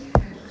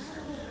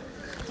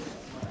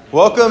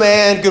Welcome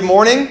and good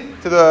morning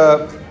to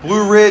the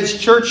Blue Ridge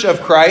Church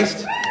of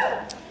Christ.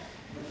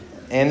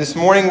 And this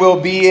morning we'll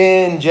be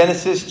in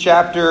Genesis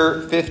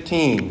chapter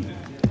 15.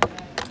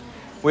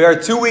 We are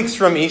 2 weeks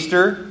from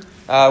Easter,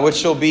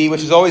 which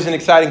is always an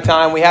exciting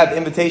time. We have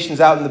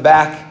invitations out in the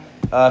back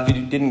if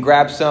you didn't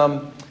grab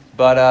some,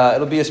 but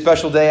it'll be a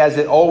special day as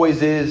it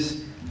always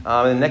is.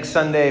 And next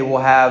Sunday we'll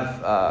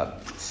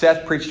have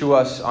Seth preach to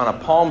us on a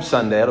Palm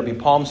Sunday. It'll be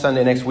Palm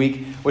Sunday next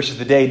week, which is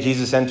the day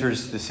Jesus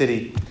enters the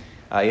city.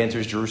 He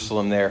enters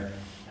Jerusalem there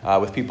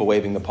with people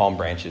waving the palm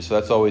branches. So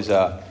that's always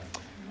a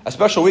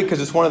special week because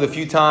it's one of the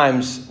few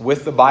times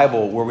with the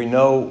Bible where we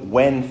know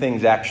when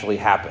things actually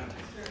happened.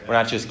 We're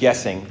not just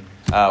guessing.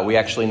 We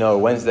actually know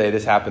Wednesday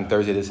this happened,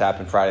 Thursday this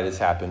happened, Friday this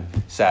happened,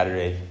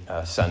 Saturday,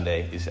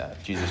 Sunday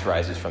Jesus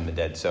rises from the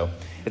dead. So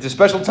it's a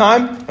special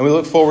time and we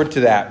look forward to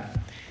that.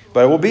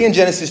 But we'll be in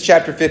Genesis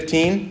chapter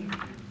 15.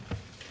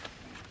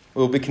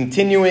 We'll be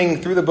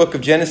continuing through the book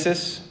of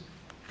Genesis.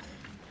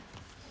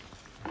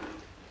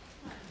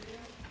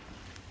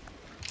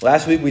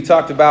 Last week we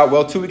talked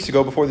about, 2 weeks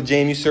ago before the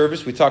JMU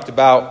service, we talked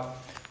about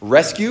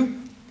rescue.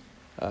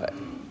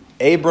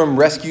 Abram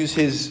rescues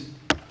his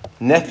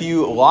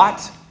nephew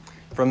Lot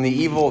from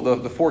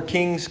the four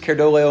kings,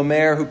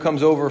 Kedorlaomer, who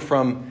comes over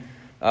from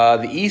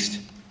the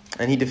east,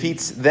 and he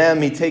defeats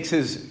them. He takes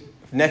his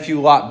nephew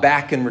Lot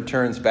back and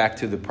returns back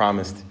to the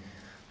promised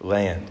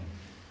land.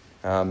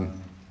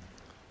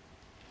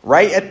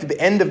 Right at the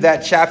end of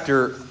that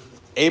chapter,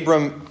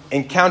 Abram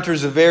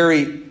encounters a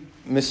very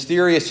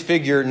mysterious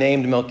figure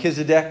named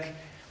Melchizedek.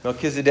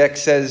 Melchizedek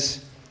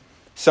says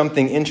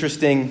something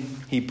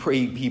interesting. He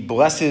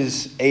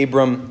blesses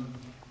Abram.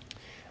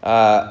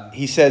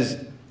 He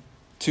says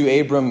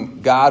to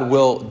Abram, God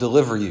will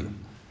deliver you.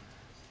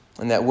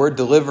 And that word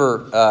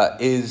deliver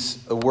is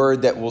a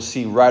word that we'll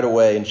see right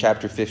away in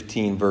chapter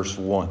 15, verse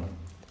 1.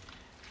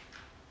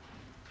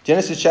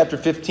 Genesis chapter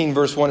 15,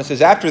 verse 1, it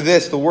says, After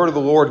this, the word of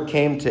the Lord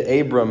came to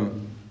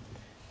Abram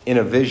in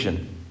a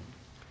vision.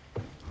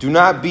 Do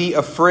not be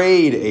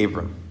afraid,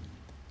 Abram.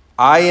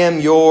 I am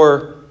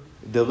your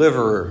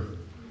deliverer.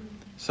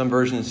 Some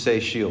versions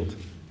say shield.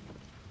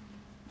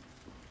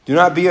 Do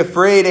not be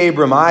afraid,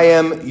 Abram. I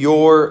am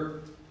your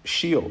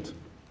shield,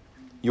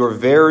 your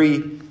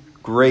very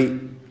great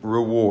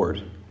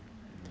reward.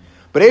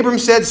 But Abram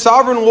said,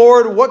 Sovereign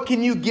Lord, what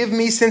can you give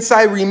me since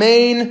I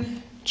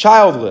remain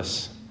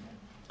childless?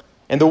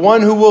 And the one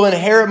who will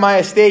inherit my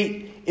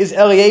estate is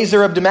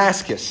Eliezer of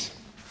Damascus.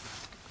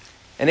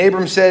 And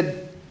Abram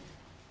said,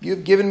 You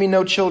have given me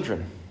no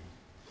children,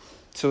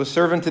 so a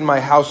servant in my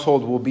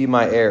household will be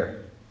my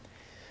heir.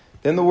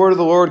 Then the word of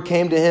the Lord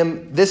came to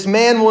him, This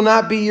man will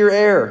not be your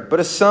heir, but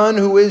a son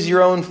who is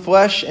your own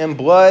flesh and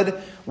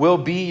blood will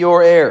be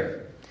your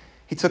heir.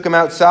 He took him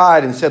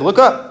outside and said, Look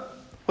up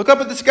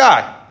at the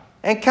sky,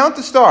 and count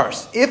the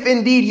stars, if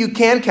indeed you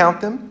can count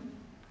them.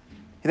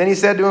 And then he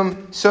said to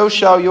him, So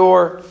shall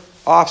your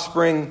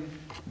offspring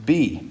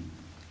be.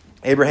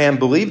 Abraham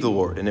believed the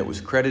Lord, and it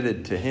was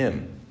credited to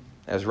him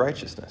as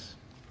righteousness.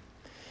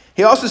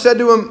 He also said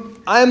to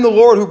him, I am the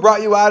Lord who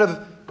brought you out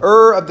of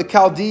Ur of the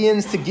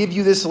Chaldeans to give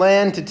you this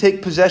land to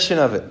take possession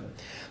of it.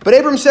 But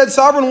Abram said,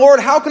 Sovereign Lord,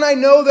 how can I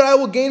know that I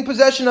will gain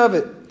possession of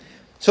it?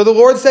 So the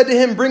Lord said to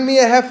him, Bring me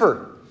a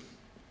heifer.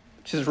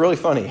 Which is really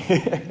funny.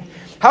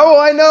 How will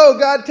I know?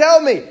 God,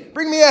 tell me.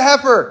 Bring me a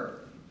heifer.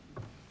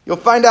 You'll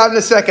find out in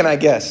a second, I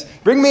guess.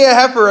 Bring me a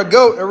heifer, a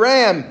goat, a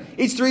ram,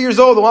 each 3 years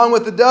old, along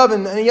with a dove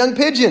and a young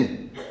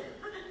pigeon.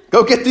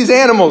 Go get these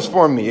animals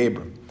for me,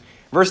 Abram.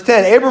 Verse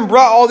 10, Abram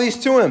brought all these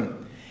to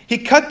him. He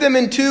cut them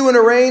in two and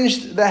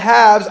arranged the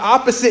halves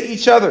opposite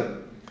each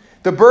other.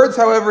 The birds,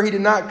 however, he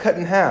did not cut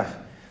in half.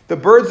 The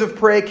birds of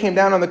prey came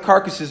down on the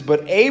carcasses,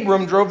 but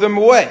Abram drove them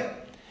away.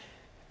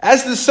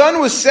 As the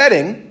sun was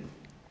setting,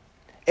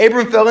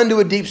 Abram fell into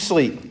a deep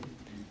sleep,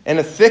 and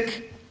a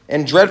thick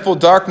and dreadful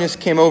darkness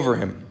came over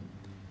him.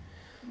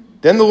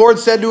 Then the Lord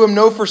said to him,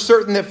 Know for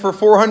certain that for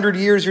 400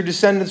 years your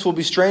descendants will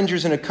be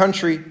strangers in a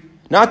country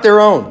not their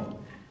own,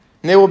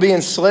 and they will be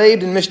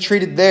enslaved and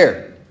mistreated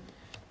there.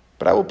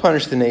 But I will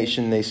punish the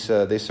nation they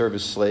serve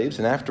as slaves,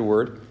 and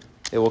afterward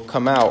they will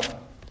come out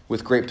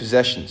with great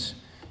possessions.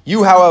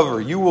 You,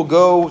 however, you will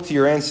go to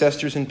your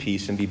ancestors in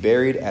peace and be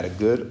buried at a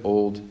good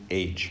old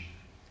age.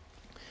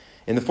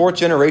 In the fourth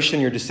generation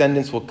your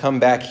descendants will come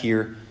back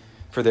here,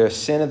 for the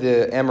sin of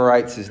the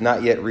Amorites has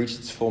not yet reached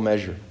its full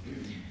measure.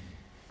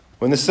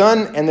 When the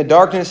sun and the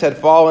darkness had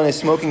fallen, a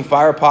smoking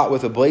firepot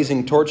with a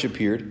blazing torch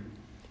appeared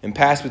and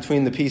passed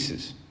between the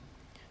pieces.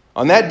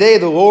 On that day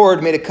the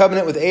Lord made a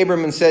covenant with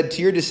Abram and said,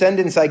 To your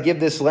descendants I give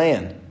this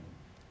land,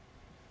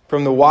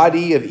 from the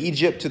Wadi of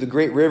Egypt to the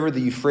great river, the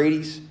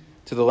Euphrates,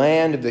 to the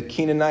land of the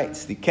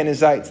Canaanites, the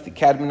Kenizzites, the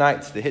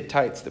Cadmonites, the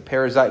Hittites, the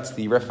Perizzites,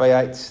 the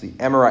Rephaites, the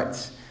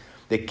Amorites,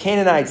 the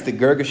Canaanites, the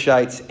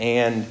Girgashites,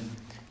 and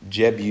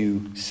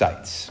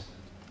Jebusites.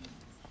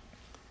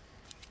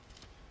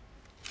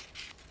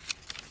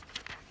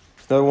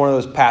 Another one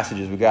of those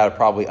passages we got to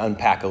probably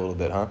unpack a little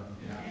bit, huh?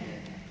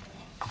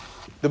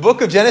 The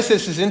book of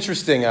Genesis is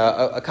interesting.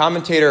 A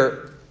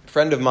commentator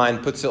friend of mine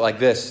puts it like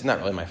this. Not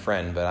really my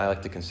friend, but I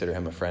like to consider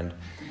him a friend.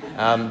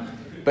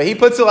 But he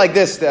puts it like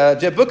this.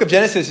 The book of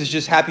Genesis is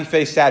just happy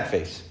face, sad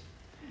face.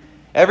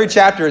 Every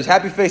chapter is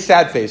happy face,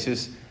 sad face.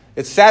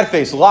 It's sad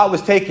face. Lot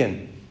was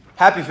taken.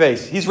 Happy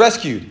face. He's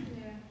rescued.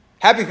 Yeah.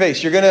 Happy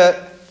face. You're going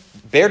to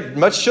bear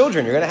much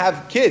children. You're going to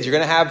have kids. You're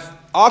going to have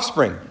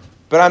offspring.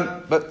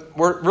 But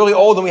we're really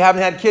old and we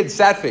haven't had kids.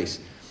 Sad face.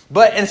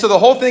 And so the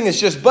whole thing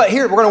is just, but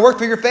here, we're going to work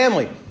through your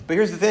family. But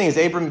here's the thing, is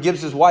Abram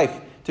gives his wife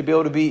to be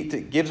able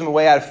gives him a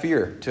way out of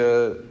fear,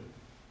 to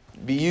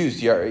be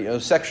used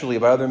sexually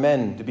by other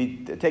men, to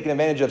be taken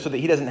advantage of so that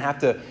he doesn't have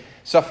to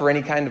suffer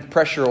any kind of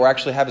pressure or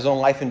actually have his own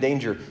life in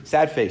danger.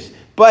 Sad face.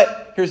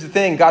 But here's the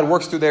thing, God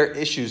works through their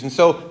issues. And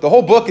so the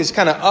whole book is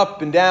kind of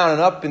up and down and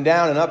up and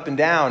down and up and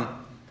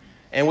down.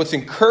 And what's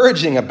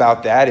encouraging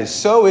about that is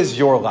so is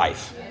your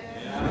life.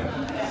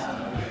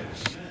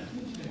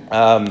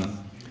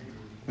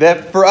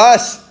 That for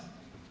us,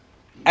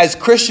 as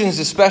Christians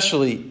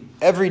especially,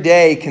 every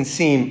day can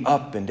seem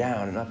up and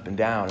down and up and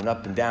down and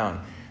up and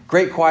down.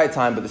 Great quiet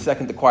time, but the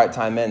second the quiet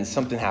time ends,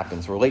 something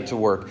happens. We're late to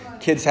work.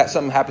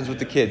 Something happens with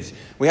the kids.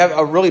 We have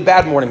a really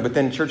bad morning, but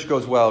then church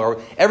goes well.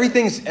 Or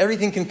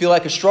everything can feel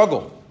like a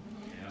struggle.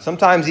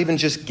 Sometimes even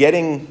just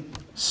getting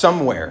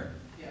somewhere,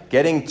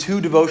 getting to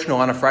devotional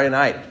on a Friday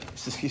night,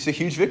 it's a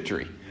huge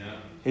victory.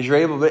 Is you're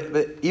able,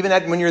 but even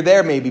when you're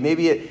there,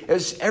 maybe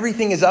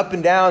everything is up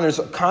and down. There's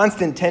a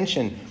constant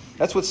tension.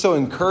 That's what's so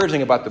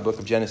encouraging about the book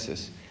of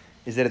Genesis,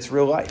 is that it's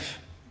real life.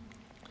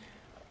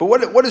 But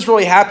what is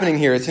really happening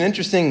here? It's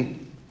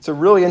a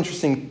really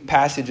interesting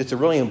passage. It's a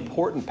really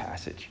important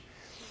passage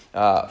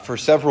for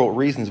several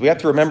reasons. We have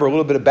to remember a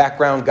little bit of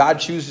background. God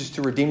chooses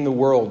to redeem the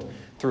world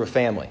through a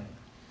family.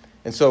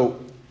 And so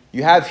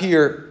you have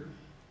here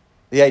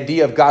the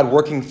idea of God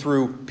working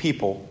through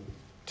people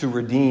to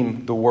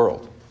redeem the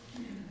world.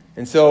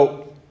 And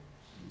so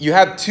you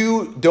have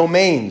two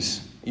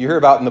domains you hear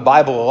about in the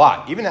Bible a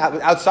lot. Even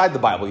outside the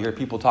Bible, you hear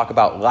people talk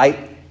about light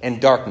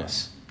and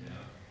darkness.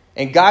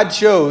 And God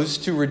chose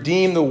to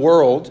redeem the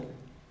world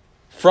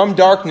from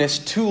darkness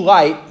to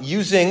light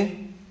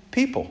using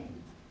people.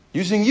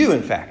 Using you,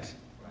 in fact.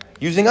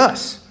 Using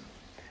us.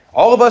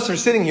 All of us are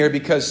sitting here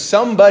because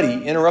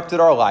somebody interrupted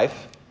our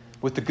life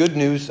with the good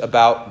news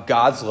about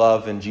God's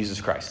love in Jesus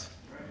Christ.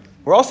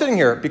 We're all sitting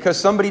here because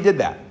somebody did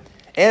that.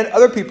 And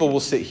other people will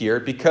sit here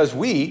because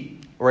we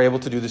were able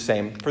to do the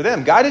same for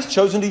them. God has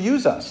chosen to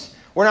use us.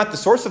 We're not the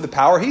source of the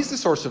power. He's the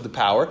source of the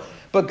power.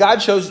 But God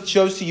chose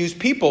to use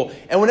people.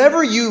 And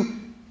whenever you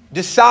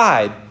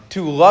decide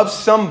to love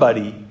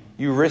somebody,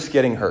 you risk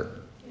getting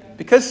hurt.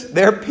 Because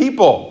they're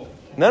people.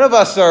 None of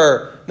us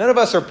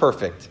are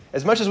perfect.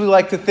 As much as we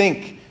like to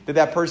think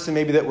that person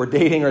maybe that we're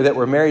dating or that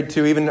we're married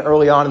to, even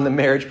early on in the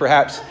marriage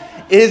perhaps,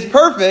 is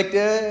perfect,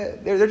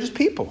 they're just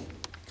people.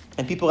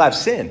 And people have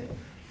sin.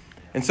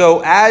 And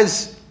so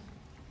as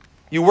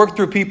you work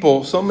through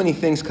people, so many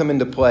things come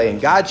into play.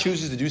 And God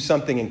chooses to do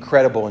something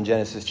incredible in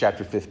Genesis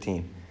chapter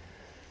 15.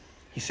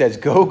 He says,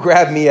 go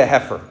grab me a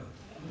heifer.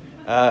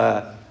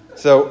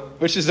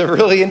 Which is a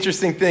really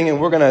interesting thing,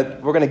 and we're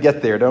gonna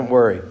get there, don't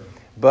worry.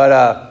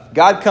 But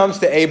God comes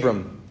to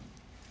Abram,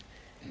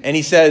 and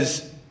he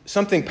says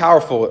something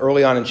powerful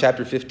early on in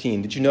chapter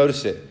 15. Did you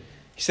notice it?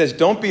 He says,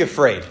 don't be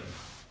afraid.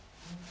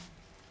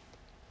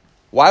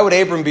 Why would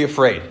Abram be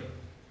afraid?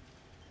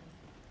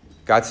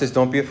 God says,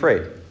 don't be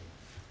afraid.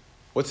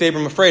 What's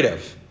Abram afraid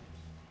of?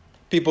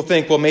 People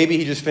think, well, maybe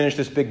he just finished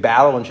this big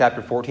battle in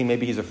chapter 14.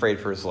 Maybe he's afraid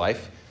for his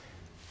life.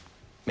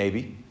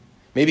 Maybe.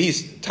 Maybe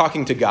he's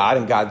talking to God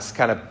and God's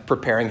kind of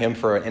preparing him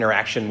for an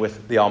interaction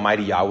with the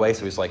Almighty Yahweh.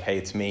 So he's like, hey,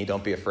 it's me.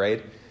 Don't be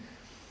afraid.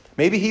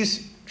 Maybe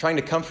he's trying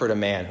to comfort a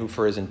man who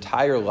for his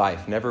entire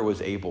life never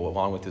was able,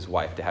 along with his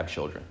wife, to have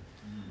children.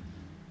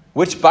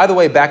 Which, by the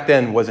way, back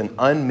then was an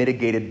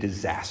unmitigated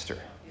disaster.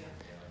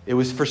 It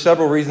was for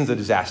several reasons a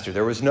disaster.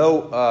 There was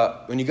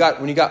no, when you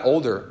got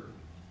older,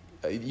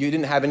 you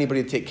didn't have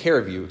anybody to take care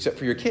of you except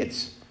for your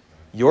kids.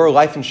 Your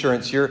life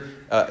insurance,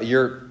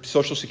 your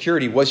Social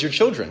Security was your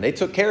children. They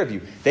took care of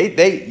you.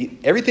 They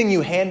everything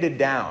you handed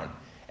down,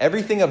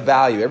 everything of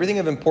value, everything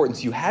of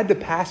importance, you had to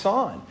pass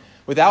on.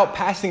 Without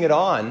passing it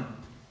on,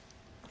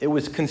 it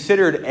was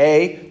considered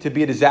A, to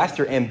be a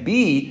disaster, and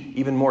B,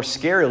 even more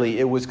scarily,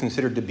 it was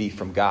considered to be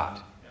from God.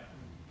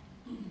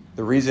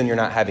 The reason you're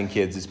not having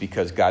kids is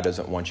because God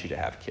doesn't want you to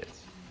have kids.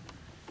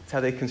 That's how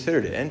they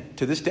considered it. And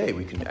to this day,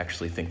 we can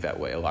actually think that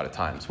way a lot of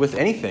times. With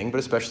anything, but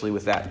especially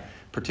with that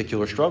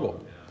particular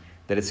struggle.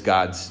 That it's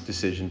God's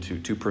decision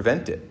to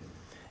prevent it.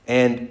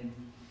 And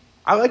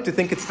I like to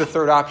think it's the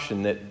third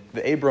option, that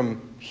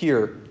Abram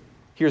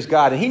hears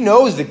God. And he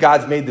knows that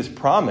God's made this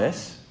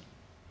promise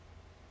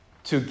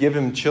to give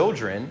him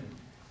children.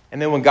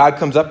 And then when God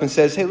comes up and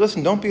says, hey,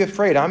 listen, don't be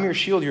afraid. I'm your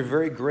shield, your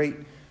very great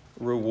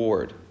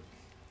reward.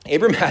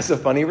 Abram has a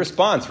funny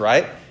response,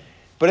 right?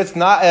 But it's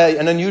not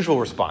an unusual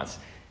response.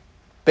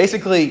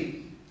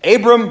 Basically,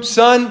 Abram,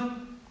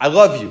 son, I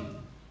love you.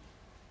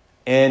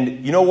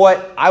 And you know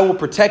what? I will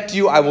protect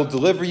you. I will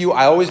deliver you.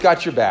 I always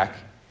got your back.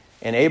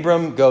 And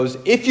Abram goes,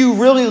 if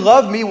you really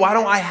love me, why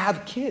don't I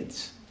have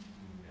kids?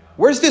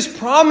 Where's this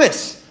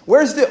promise?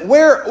 Where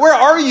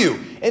are you?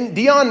 And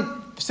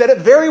Dion said it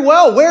very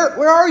well.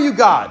 Where are you,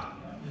 God?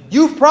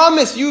 You've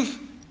promised. You've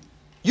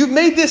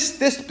made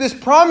this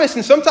promise,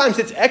 and sometimes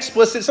it's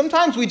explicit.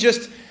 Sometimes we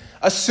just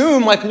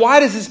assume, like, why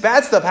does this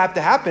bad stuff have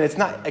to happen? It's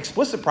not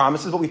explicit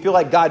promises, but we feel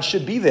like God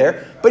should be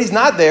there, but he's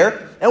not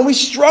there, and we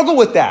struggle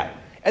with that.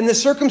 And the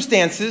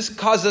circumstances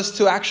cause us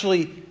to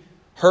actually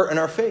hurt in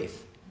our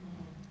faith.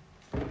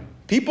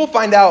 People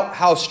find out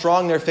how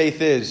strong their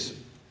faith is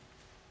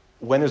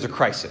when there's a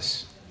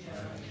crisis.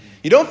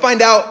 You don't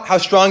find out how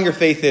strong your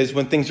faith is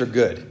when things are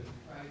good.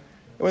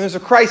 When there's a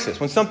crisis,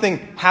 when something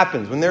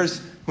happens,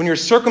 when your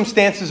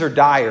circumstances are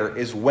dire,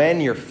 is when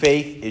your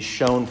faith is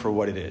shown for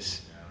what it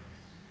is.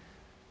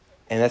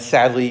 And that's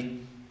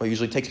sadly what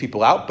usually takes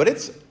people out, but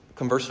it's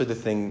conversely the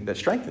thing that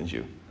strengthens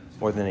you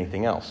more than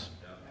anything else.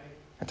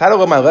 The title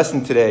of my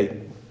lesson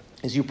today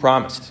is You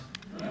Promised.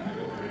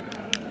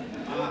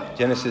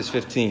 Genesis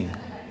 15.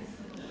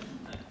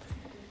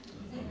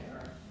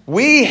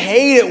 We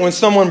hate it when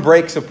someone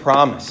breaks a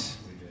promise.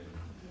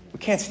 We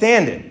can't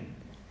stand it.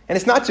 And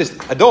it's not just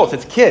adults,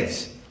 it's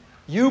kids.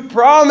 You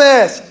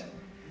promised.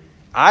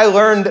 I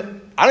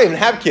don't even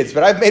have kids,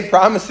 but I've made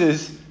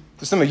promises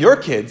to some of your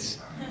kids.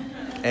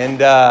 And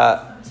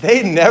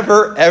they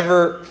never,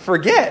 ever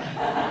forget,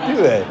 do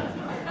they?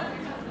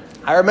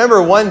 I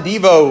remember one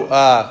Devo,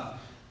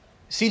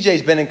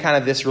 CJ's been in kind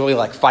of this really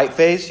like fight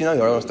phase. You know,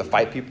 he wants to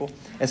fight people.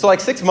 And so like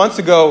 6 months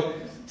ago,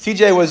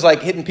 CJ was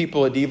like hitting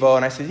people at Devo.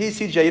 And I said, hey,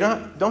 CJ, you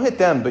don't hit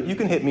them, but you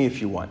can hit me if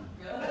you want.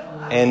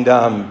 And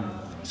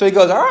so he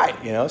goes, all right,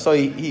 you know. So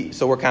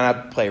so we're kind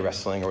of play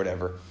wrestling or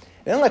whatever.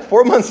 And then like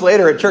 4 months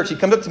later at church, he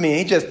comes up to me and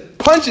he just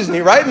punches me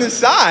right in the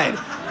side.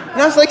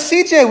 And I was like,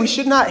 CJ, we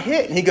should not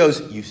hit. And he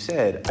goes, you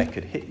said I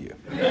could hit you.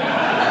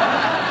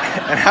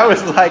 And I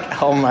was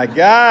like, oh my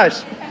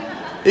gosh,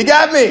 he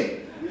got me.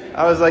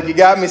 I was like, you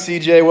got me,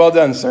 CJ. Well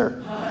done, sir.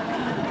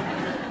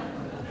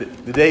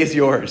 The day is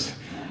yours.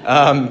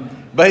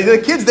 But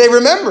the kids, they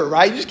remember,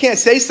 right? You just can't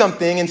say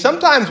something. And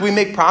sometimes we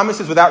make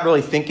promises without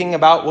really thinking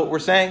about what we're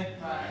saying.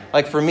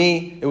 Like for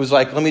me, it was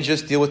like, let me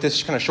just deal with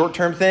this kind of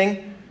short-term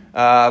thing. But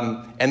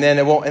I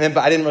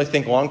didn't really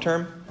think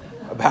long-term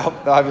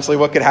about obviously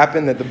what could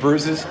happen, that the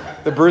bruises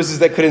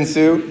that could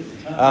ensue.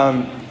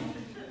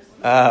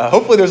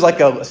 Hopefully there's like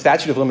a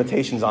statute of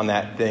limitations on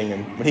that thing,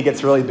 and when he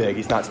gets really big,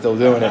 he's not still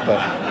doing it,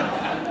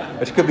 but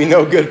which could be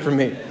no good for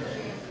me.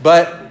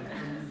 But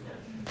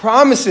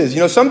promises,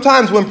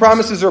 sometimes when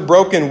promises are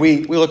broken,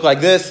 we look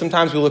like this.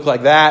 Sometimes we look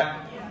like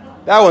that.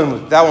 That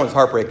one was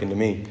heartbreaking to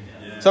me.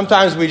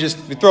 Sometimes we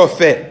throw a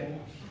fit.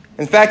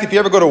 In fact, if you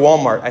ever go to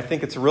Walmart, I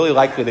think it's really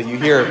likely that you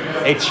hear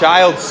a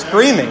child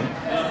screaming.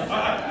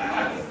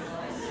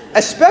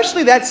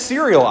 Especially that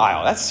cereal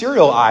aisle. That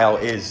cereal aisle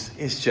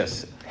is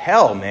just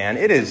hell, man.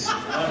 It is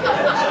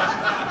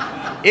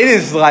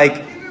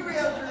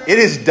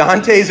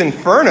Dante's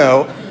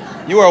Inferno.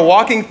 You are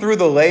walking through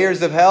the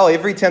layers of hell,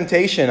 every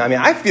temptation. I mean,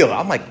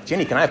 I'm like,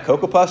 Jenny, can I have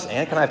Cocoa Puffs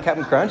and can I have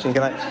Captain Crunch and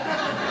can I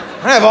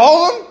have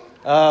all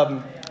of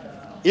them?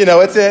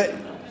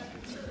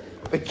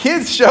 The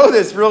kids show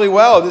this really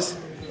well, this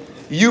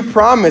you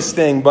promise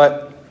thing.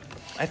 But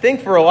I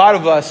think for a lot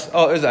of us,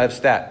 I have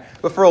stat.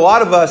 But for a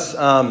lot of us,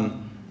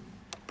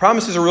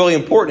 promises are really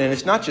important. And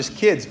it's not just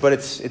kids, but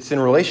it's in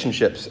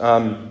relationships.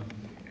 A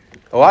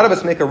lot of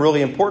us make a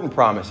really important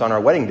promise on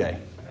our wedding day.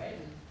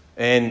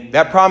 And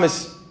that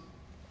promise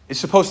is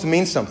supposed to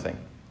mean something.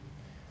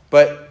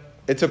 But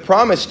it's a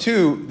promise,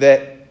 too,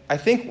 that I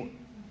think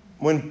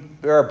when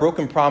there are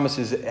broken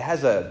promises, it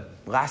has a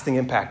lasting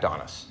impact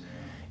on us.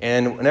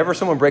 And whenever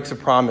someone breaks a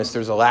promise,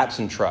 there's a lapse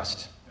in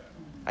trust.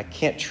 I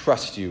can't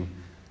trust you,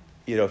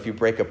 if you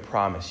break a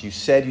promise. You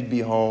said you'd be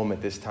home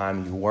at this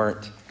time, you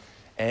weren't.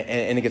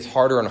 And it gets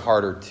harder and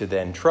harder to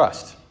then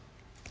trust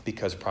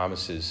because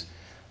promises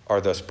are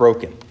thus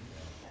broken.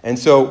 And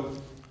so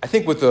I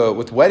think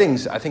with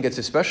weddings, I think it's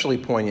especially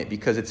poignant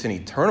because it's an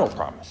eternal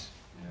promise,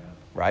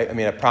 right? I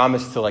mean, a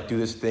promise to do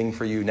this thing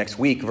for you next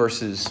week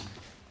versus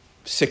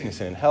sickness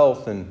and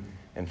health and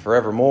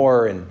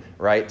forevermore, and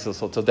right, till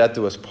death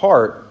do us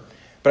part.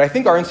 But I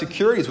think our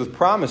insecurities with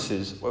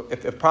promises,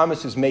 if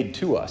promises made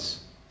to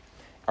us,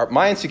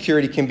 my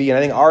insecurity can be, and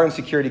I think our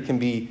insecurity can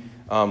be,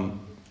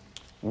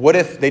 what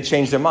if they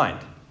change their mind?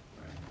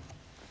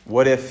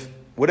 What if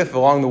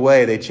along the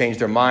way they change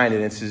their mind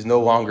and this is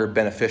no longer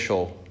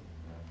beneficial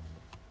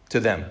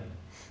to them?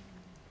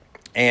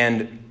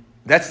 And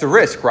that's the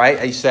risk,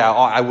 right? You say,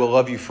 I will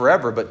love you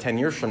forever, but 10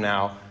 years from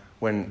now,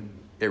 when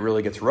it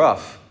really gets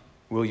rough,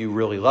 will you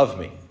really love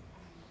me?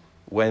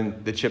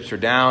 When the chips are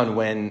down,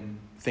 when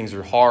things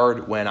are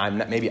hard, when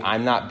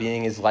I'm not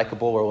being as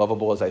likable or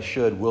lovable as I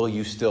should, will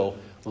you still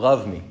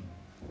love me?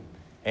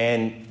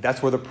 And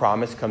that's where the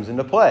promise comes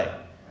into play.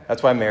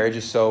 That's why marriage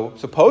is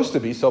supposed to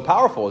be so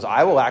powerful, is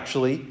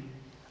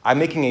I'm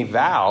making a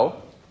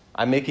vow,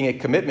 I'm making a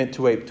commitment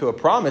to a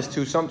promise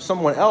to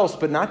someone else,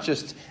 but not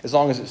just as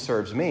long as it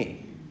serves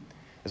me.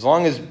 As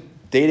long as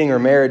dating or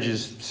marriage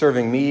is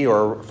serving me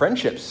or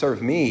friendships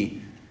serve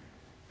me,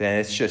 then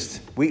it's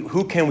just,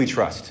 who can we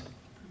trust?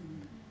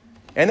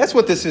 And that's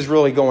what this is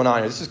really going on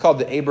here. This is called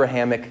the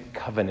Abrahamic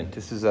covenant.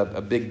 This is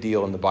a big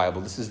deal in the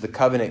Bible. This is the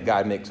covenant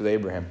God makes with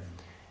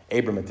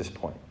Abram at this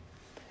point.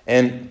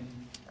 And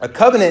a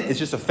covenant is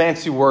just a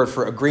fancy word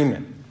for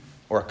agreement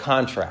or a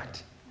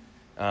contract.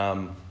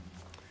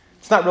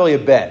 It's not really a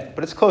bet,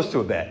 but it's close to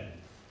a bet.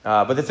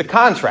 But it's a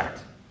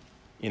contract.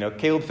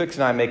 Caleb Fix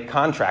and I make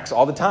contracts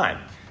all the time.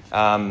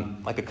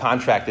 Like a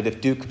contract that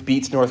if Duke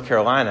beats North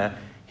Carolina,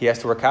 he has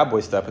to wear Cowboy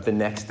stuff at the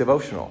next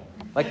devotional.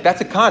 Like,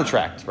 that's a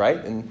contract, right?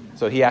 And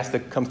so he has to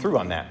come through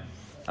on that.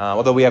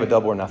 Although we have a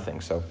double or nothing,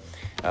 so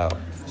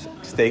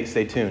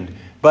stay tuned.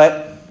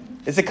 But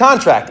it's a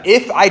contract.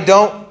 If I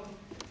don't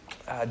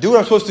do what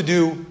I'm supposed to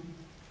do,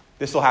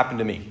 this will happen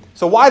to me.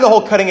 So why the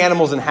whole cutting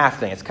animals in half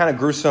thing? It's kind of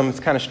gruesome. It's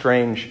kind of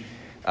strange.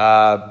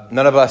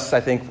 None of us, I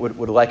think,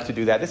 would like to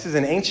do that. This is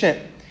an ancient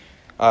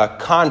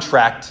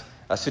contract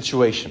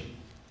situation.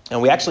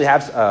 And we actually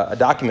have a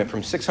document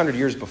from 600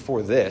 years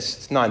before this.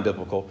 It's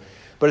non-biblical.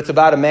 But it's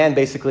about a man,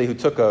 basically, who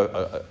took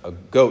a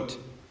goat.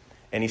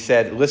 And he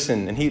said,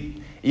 listen,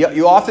 and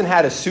you often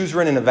had a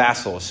suzerain and a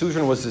vassal. A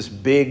suzerain was this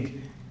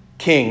big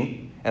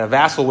king, and a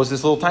vassal was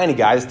this little tiny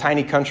guy, this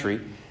tiny country.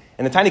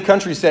 And the tiny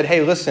country said,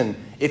 hey, listen,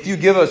 if you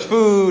give us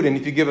food, and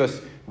if you give us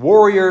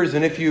warriors,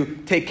 and if you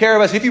take care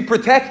of us, if you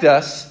protect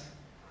us,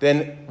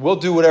 then we'll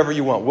do whatever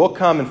you want. We'll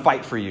come and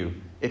fight for you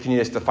if you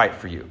need us to fight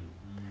for you.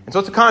 And so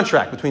it's a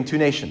contract between two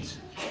nations.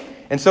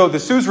 And so the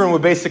suzerain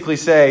would basically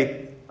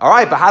say, all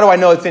right, but how do I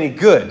know it's any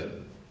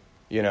good?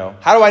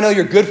 How do I know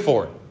you're good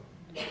for it?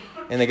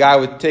 And the guy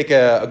would take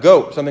a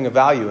goat, something of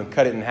value, and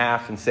cut it in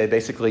half and say,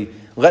 basically,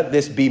 let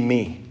this be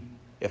me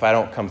if I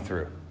don't come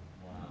through.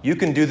 You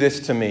can do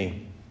this to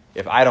me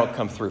if I don't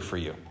come through for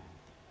you.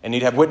 And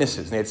you'd have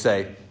witnesses, and they'd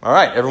say, all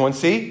right, everyone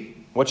see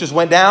what just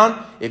went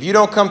down? If you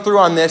don't come through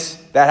on this,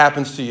 that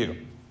happens to you.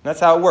 And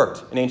that's how it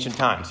worked in ancient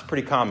times.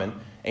 Pretty common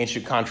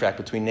ancient contract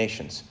between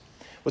nations.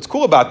 What's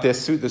cool about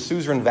this, the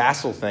suzerain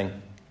vassal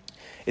thing,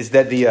 is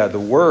that the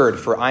word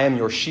for I am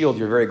your shield,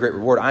 your very great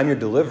reward, I'm your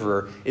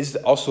deliverer, is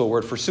also a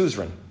word for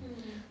suzerain.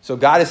 So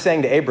God is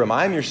saying to Abram,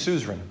 I am your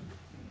suzerain.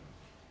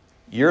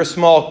 You're a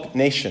small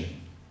nation.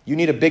 You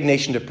need a big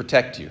nation to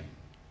protect you.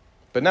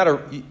 But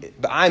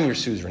I'm your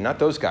suzerain, not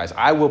those guys.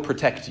 I will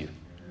protect you.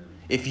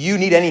 If you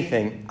need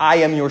anything, I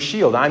am your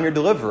shield. I'm your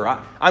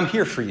deliverer. I'm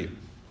here for you.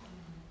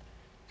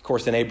 Of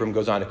course, then Abram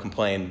goes on to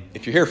complain,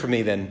 if you're here for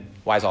me, then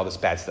why has all this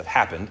bad stuff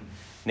happened?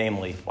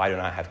 Namely, why do I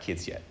not have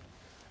kids yet?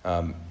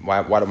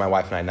 Why do my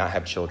wife and I not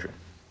have children?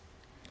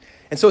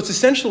 And so it's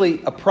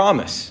essentially a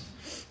promise.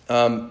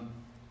 And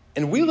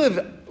we live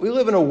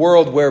in a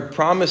world where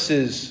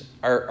promises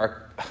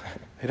are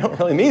they don't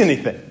really mean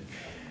anything.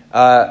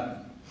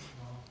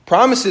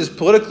 Promises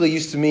politically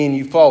used to mean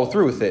you follow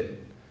through with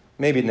it.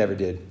 Maybe it never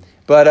did.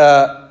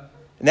 But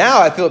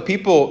now I feel that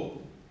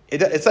people,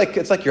 it's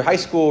like your high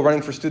school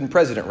running for student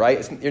president,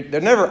 right?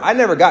 I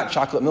never got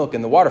chocolate milk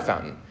in the water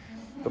fountain.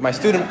 But my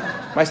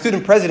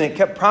student president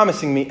kept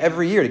promising me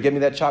every year to give me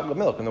that chocolate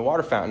milk in the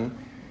water fountain.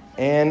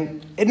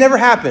 And it never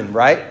happened,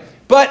 right?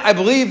 But I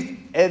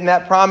believed in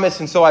that promise,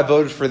 and so I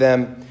voted for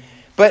them.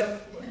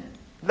 But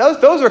those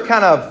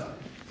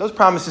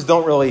promises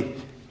don't really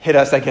hit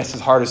us, I guess,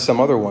 as hard as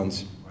some other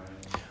ones.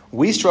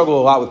 We struggle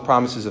a lot with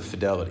promises of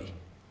fidelity.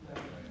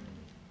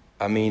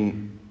 I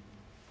mean,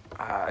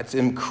 it's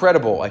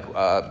incredible.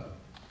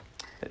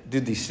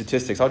 Did these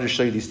statistics. I'll just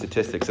show you these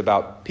statistics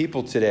about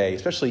people today,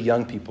 especially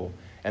young people,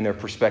 and their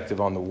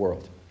perspective on the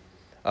world.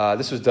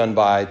 This was done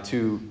by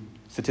two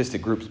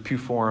statistic groups, Pew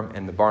Forum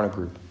and the Barna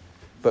Group.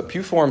 But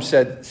Pew Forum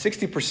said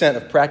 60%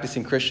 of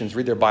practicing Christians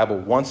read their Bible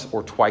once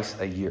or twice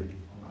a year.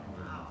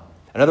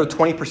 Another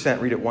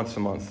 20% read it once a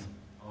month.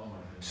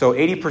 So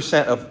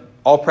 80% of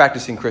all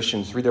practicing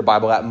Christians read their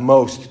Bible at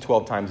most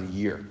 12 times a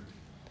year.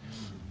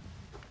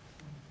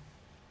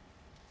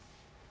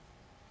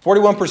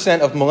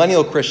 41% of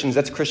millennial Christians,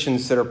 that's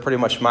Christians that are pretty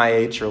much my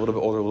age or a little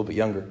bit older, a little bit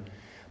younger,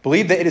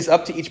 believe that it is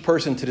up to each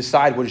person to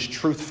decide what is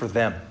truth for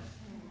them.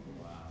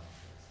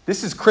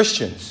 This is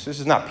Christians. This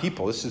is not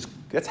people.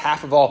 That's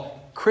half of all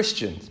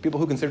Christians, people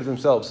who consider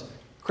themselves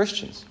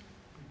Christians.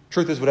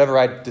 Truth is whatever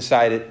I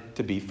decide it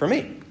to be for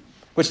me,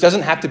 which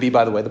doesn't have to be,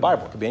 by the way, the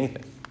Bible. It could be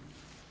anything.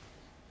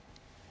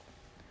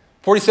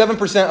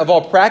 47% of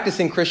all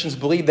practicing Christians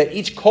believe that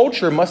each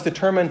culture must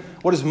determine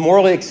what is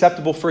morally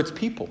acceptable for its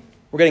people.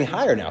 We're getting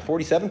higher now,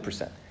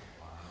 47%.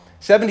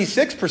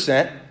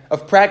 76%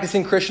 of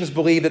practicing Christians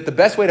believe that the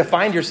best way to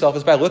find yourself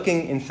is by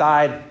looking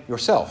inside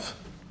yourself.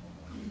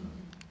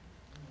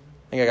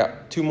 I think I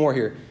got two more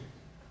here.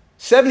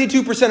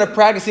 72% of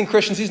practicing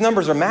Christians, these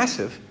numbers are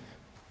massive,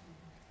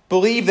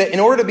 believe that in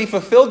order to be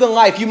fulfilled in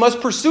life, you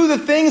must pursue the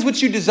things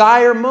which you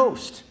desire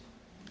most.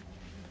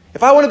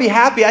 If I want to be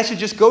happy, I should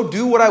just go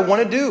do what I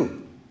want to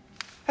do.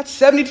 That's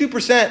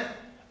 72%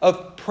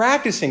 of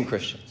practicing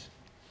Christians.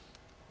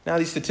 Now,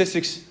 these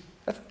statistics,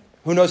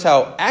 who knows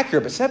how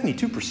accurate, but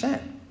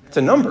 72%. It's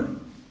a number.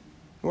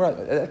 We're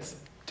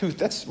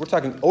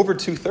talking over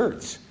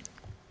 2/3.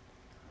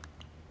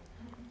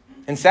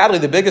 And sadly,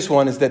 the biggest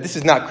one is that this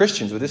is not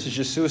Christians, but this is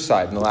just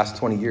suicide in the last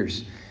 20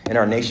 years. And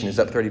our nation is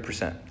up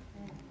 30%.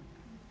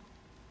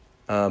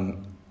 A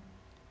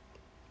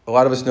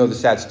lot of us know the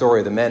sad story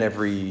of the men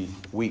every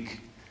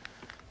week.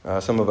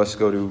 Some of us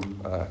go to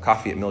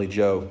coffee at Millie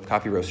Joe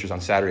Coffee Roasters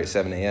on Saturday at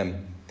 7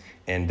 a.m.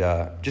 And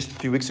just a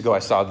few weeks ago, I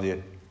saw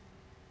the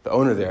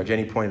owner there.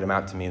 Jenny pointed him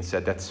out to me and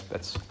said, that's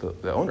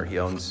the owner. He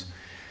owns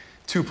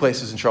 2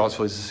 places in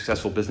Charlottesville. He's a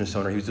successful business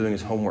owner. He was doing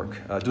his homework,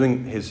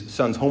 doing his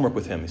son's homework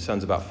with him. His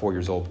son's about 4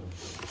 years old.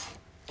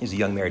 He's a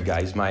young married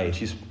guy. He's my age.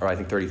 He's, I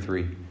think,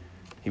 33.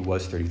 He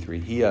was 33.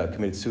 He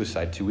committed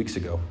suicide 2 weeks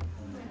ago.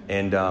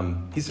 And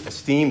he's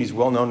esteemed. He's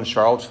well known in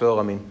Charlottesville.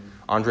 I mean,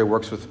 Andre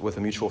works with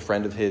a mutual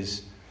friend of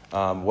his.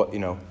 But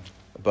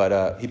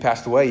he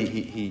passed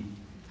away.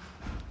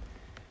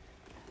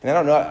 And I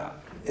don't know.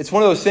 It's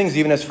one of those things.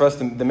 Even as for us,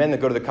 the men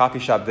that go to the coffee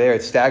shop there,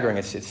 it's staggering.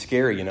 It's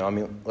scary. You know. I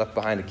mean, left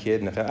behind a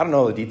kid, and I don't know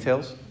all the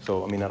details.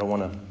 So I mean, I don't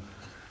want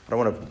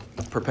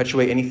to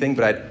perpetuate anything.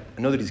 But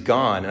I know that he's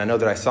gone, and I know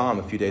that I saw him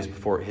a few days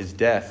before his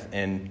death.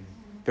 And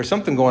there's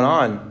something going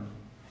on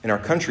in our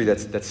country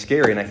that's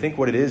scary. And I think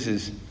what it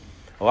is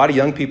a lot of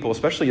young people,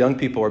 especially young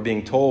people, are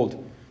being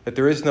told that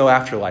there is no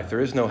afterlife,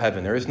 there is no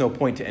heaven, there is no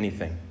point to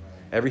anything.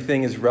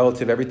 Everything is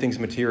relative, everything's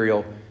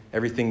material,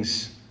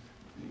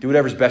 do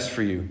whatever's best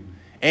for you.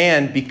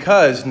 And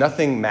because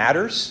nothing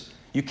matters,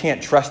 you can't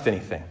trust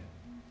anything.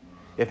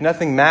 If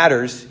nothing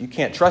matters, you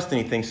can't trust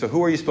anything, so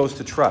who are you supposed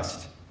to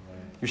trust?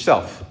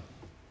 Yourself.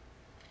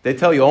 They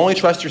tell you only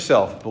trust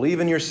yourself, believe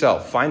in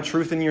yourself, find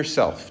truth in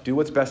yourself, do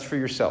what's best for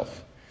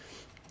yourself.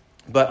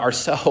 But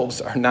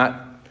ourselves are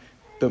not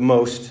the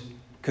most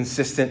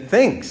consistent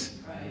things.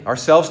 Right.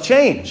 Ourselves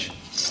change,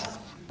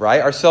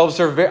 right?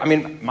 Ourselves are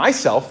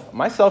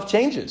myself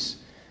changes.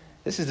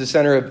 This is the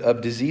center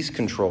of disease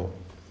control.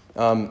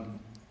 And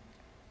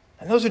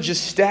those are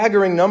just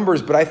staggering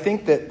numbers, but I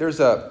think that there's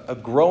a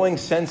growing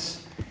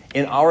sense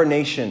in our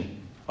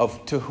nation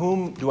of to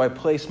whom do I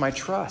place my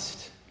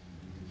trust?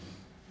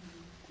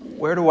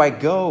 Where do I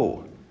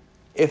go?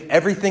 If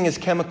everything is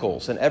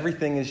chemicals and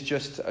everything is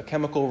just a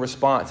chemical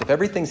response, if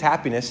everything's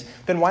happiness,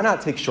 then why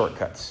not take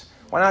shortcuts?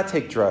 Why not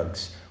take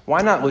drugs?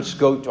 Why not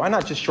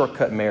just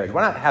shortcut marriage?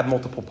 Why not have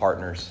multiple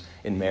partners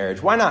in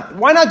marriage? Why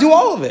not do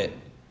all of it?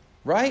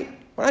 Right?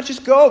 Why not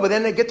just go? But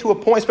then they get to a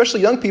point,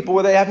 especially young people,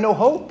 where they have no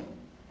hope.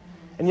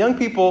 And young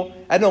people,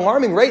 at an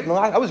alarming rate,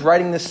 I was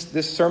writing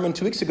this sermon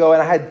 2 weeks ago,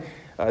 and I had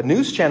a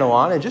news channel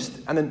on,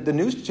 and the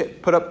news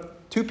put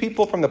up 2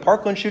 people from the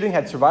Parkland shooting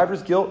had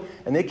survivor's guilt,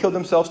 and they killed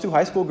themselves, 2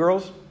 high school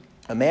girls.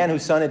 A man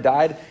whose son had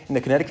died in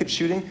the Connecticut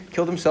shooting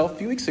killed himself a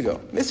few weeks ago.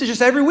 This is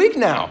just every week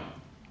now.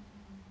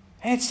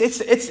 And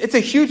it's a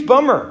huge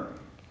bummer.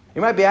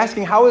 You might be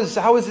asking, how is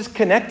this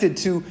connected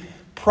to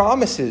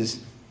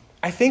promises?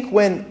 I think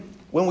when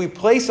we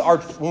place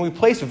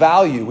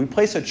value, we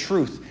place a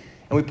truth,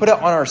 and we put it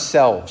on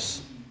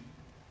ourselves.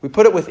 We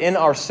put it within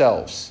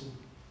ourselves.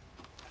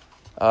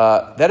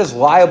 That is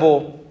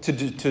liable to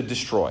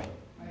destroy.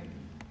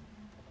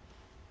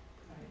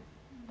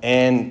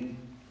 And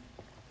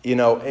you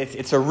know,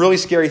 it's a really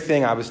scary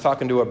thing. I was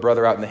talking to a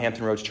brother out in the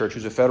Hampton Roads Church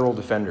who's a federal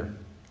defender.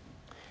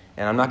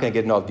 And I'm not going to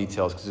get into all the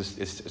details because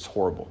it's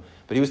horrible.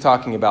 But he was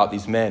talking about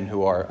these men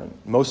who are,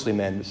 mostly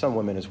men, but some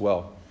women as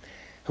well,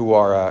 who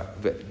are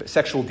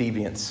sexual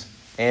deviants.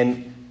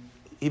 And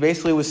he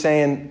basically was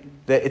saying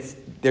that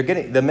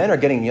the men are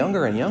getting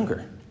younger and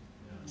younger.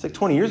 It's like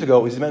 20 years ago,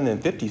 it was men in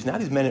their 50s. Now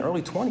these men in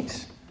early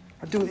 20s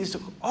are doing these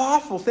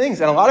awful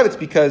things. And a lot of it's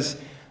because,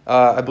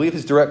 I believe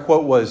his direct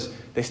quote was,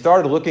 they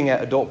started looking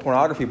at adult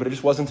pornography, but it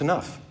just wasn't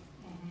enough.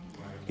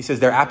 He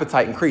says their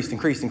appetite increased.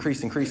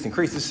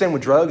 It's the same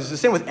with drugs. It's the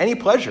same with any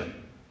pleasure.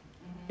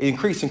 It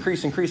increased. And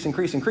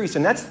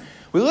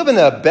we live in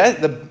the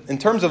best, in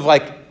terms of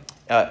like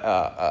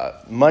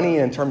money,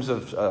 in terms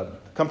of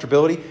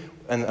comfortability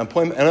and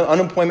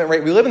unemployment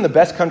rate. We live in the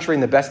best country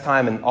and the best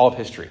time in all of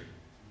history.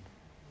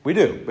 We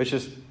do. It's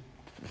just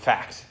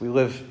facts. We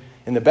live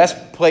in the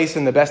best place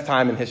and the best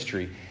time in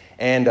history.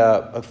 And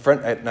a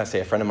friend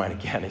of mine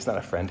again, he's not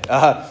a friend,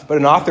 but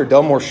an author,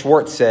 Delmore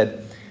Schwartz,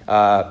 said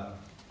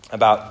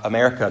about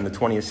America in the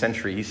 20th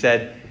century, he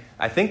said,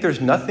 I think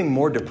there's nothing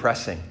more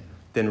depressing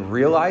than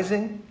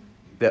realizing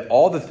that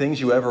all the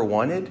things you ever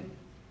wanted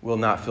will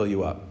not fill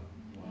you up.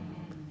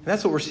 And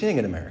that's what we're seeing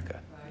in America.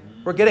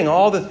 We're getting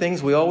all the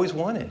things we always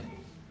wanted.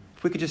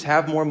 If we could just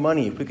have more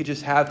money, we could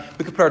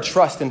put our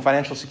trust in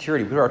financial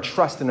security, we could put our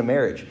trust in a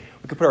marriage,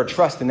 we could put our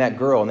trust in that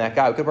girl and that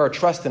guy, we could put our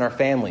trust in our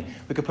family,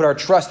 we could put our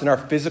trust in our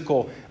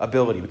physical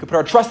ability, we could put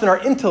our trust in our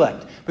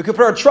intellect, we could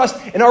put our trust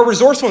in our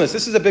resourcefulness.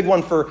 This is a big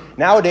one for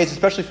nowadays,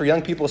 especially for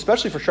young people,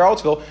 especially for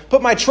Charlottesville.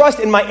 Put my trust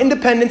in my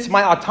independence,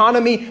 my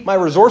autonomy, my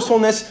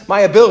resourcefulness,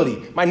 my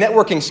ability, my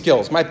networking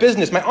skills, my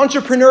business, my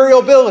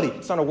entrepreneurial ability.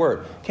 It's not a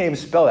word. Can't even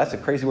spell. That's a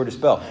crazy word to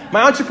spell.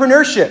 My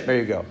entrepreneurship. There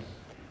you go.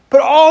 Put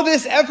all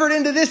this effort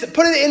into this,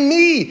 put it in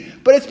me.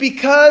 But it's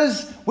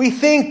because we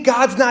think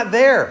God's not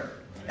there.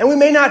 And we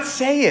may not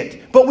say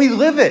it, but we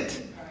live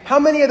it. How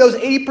many of those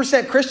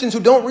 80% Christians who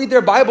don't read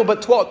their Bible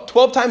but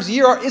 12 times a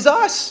year is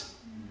us?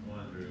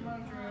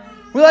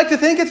 We like to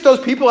think it's those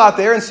people out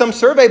there in some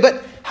survey,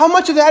 but how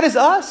much of that is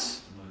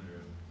us?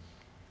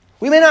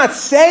 We may not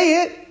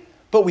say it,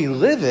 but we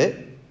live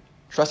it.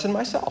 trust in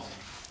myself.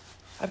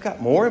 I've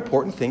got more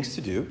important things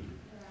to do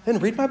than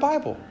read my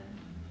Bible.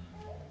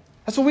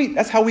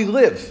 That's how we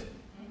live.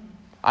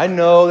 I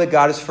know that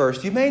God is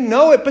first. You may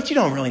know it, but you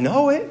don't really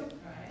know it.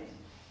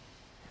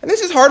 And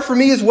this is hard for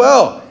me as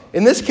well.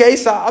 In this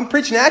case, I'm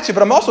preaching at you,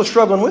 but I'm also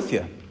struggling with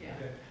you.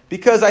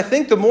 Because I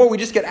think the more we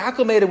just get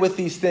acclimated with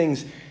these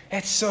things,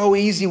 it's so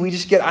easy.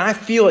 I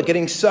feel it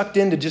getting sucked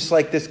into just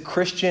like this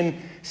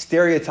Christian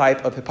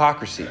stereotype of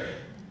hypocrisy.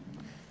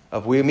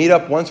 Of we meet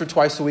up once or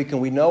twice a week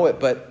and we know it,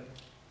 but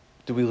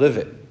do we live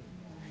it?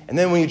 And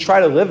then when you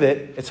try to live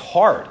it, it's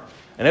hard.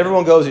 And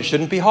everyone goes, it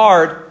shouldn't be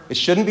hard. It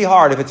shouldn't be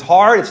hard. If it's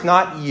hard, it's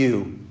not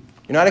you.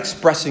 You're not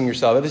expressing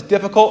yourself. If it's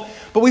difficult,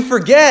 but we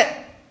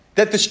forget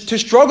that to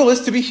struggle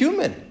is to be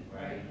human.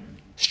 Right.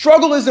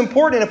 Struggle is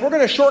important. If we're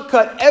going to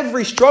shortcut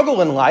every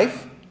struggle in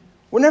life,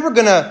 we're never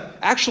going to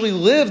actually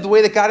live the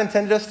way that God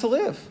intended us to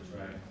live.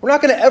 Right. We're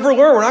not going to ever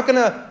learn. We're not going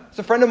to, as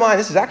a friend of mine,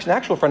 this is actually an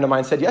actual friend of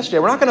mine said yesterday,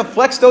 we're not going to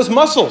flex those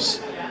muscles.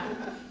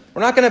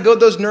 We're not going to build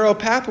those neural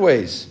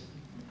pathways.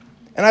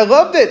 And I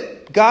love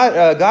that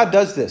God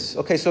does this.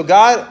 Okay, so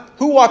God,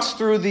 who walks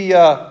through the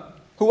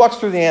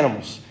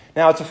animals?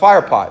 Now, it's a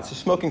fire pot. It's a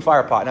smoking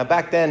fire pot. Now,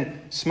 back then,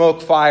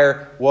 smoke,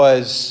 fire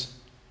was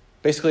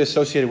basically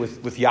associated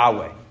with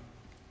Yahweh.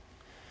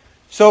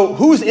 So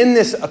who's in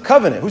this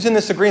covenant? Who's in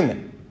this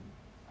agreement?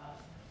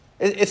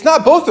 It's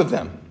not both of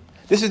them.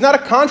 This is not a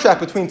contract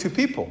between two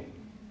people.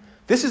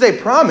 This is a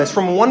promise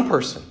from one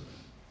person.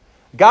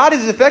 God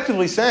is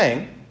effectively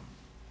saying,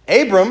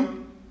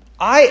 Abram,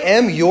 I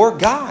am your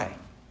guy.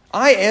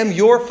 I am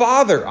your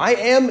father. I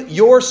am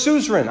your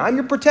suzerain. I'm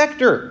your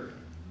protector.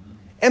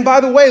 And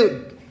by the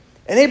way,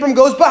 and Abram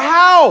goes, but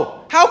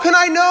how? How can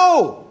I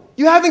know?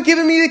 You haven't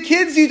given me the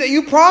kids that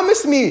you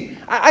promised me.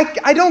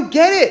 I don't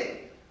get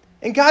it.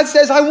 And God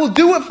says, I will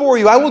do it for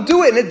you. I will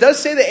do it. And it does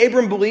say that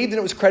Abram believed and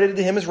it was credited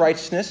to him as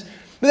righteousness.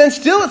 But then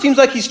still it seems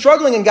like he's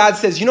struggling and God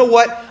says, you know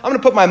what? I'm going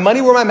to put my money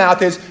where my mouth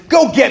is.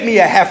 Go get me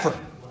a heifer.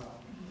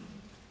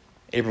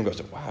 Abram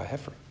goes, wow, a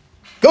heifer.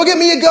 Go get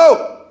me a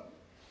goat.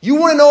 You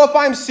want to know if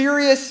I'm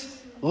serious?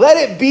 Let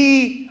it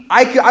be.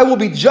 I will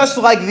be just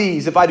like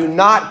these if I do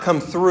not come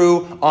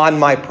through on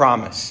my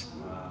promise.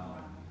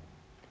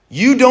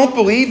 You don't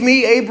believe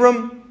me,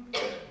 Abram?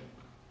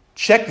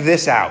 Check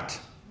this out.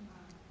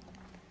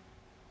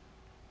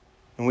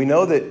 And we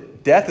know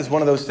that death is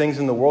one of those things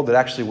in the world that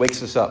actually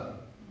wakes us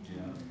up.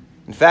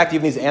 In fact,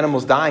 even these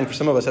animals dying, for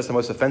some of us, that's the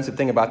most offensive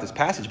thing about this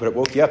passage, but it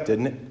woke you up,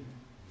 didn't it?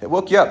 It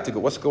woke you up to go,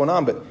 what's going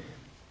on? But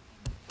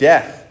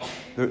death,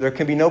 there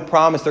can be no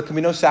promise, there can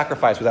be no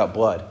sacrifice without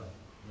blood.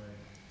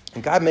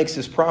 And God makes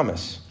this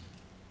promise.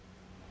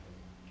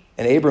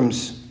 And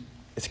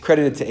it's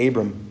credited to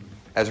Abram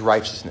as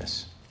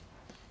righteousness.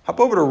 Hop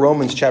over to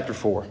Romans chapter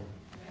 4.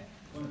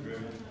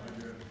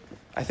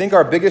 I think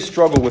our biggest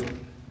struggle with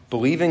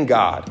believing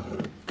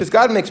God, because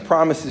God makes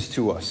promises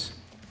to us.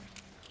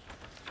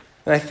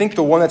 And I think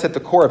the one that's at the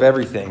core of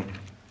everything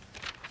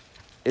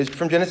is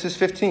from Genesis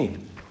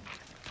 15.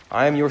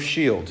 I am your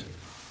shield,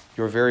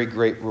 your very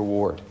great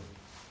reward.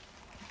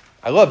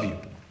 I love you.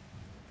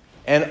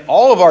 And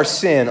all of our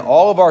sin,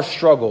 all of our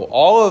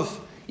struggle,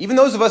 even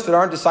those of us that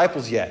aren't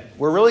disciples yet,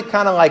 we're really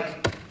kind of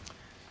like,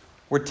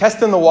 we're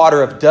testing the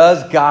water of,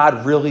 does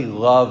God really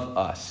love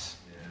us?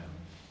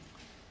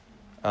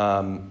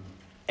 And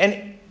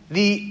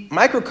the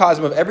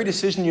microcosm of every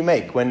decision you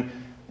make, when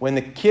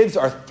the kids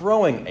are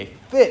throwing a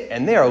fit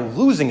and they are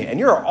losing it, and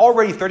you're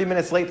already 30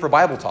 minutes late for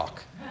Bible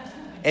talk,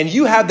 and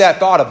you have that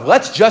thought of,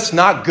 let's just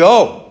not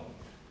go.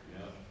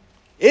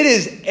 It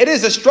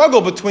is a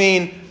struggle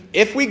between,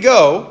 if we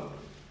go,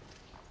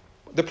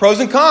 the pros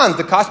and cons,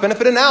 the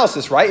cost-benefit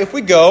analysis, right? If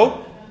we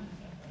go,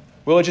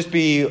 will it just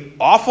be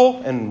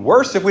awful and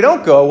worse? If we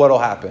don't go, what'll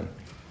happen?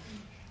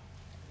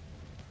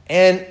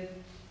 And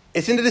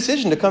it's in the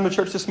decision to come to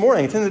church this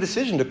morning. It's in the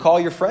decision to call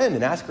your friend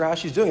and ask her how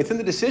she's doing. It's in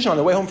the decision on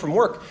the way home from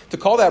work to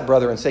call that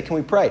brother and say, can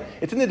we pray?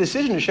 It's in the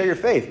decision to share your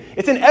faith.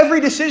 It's in every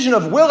decision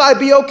of, will I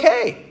be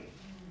okay?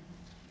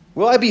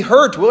 Will I be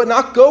hurt? Will it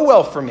not go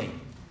well for me?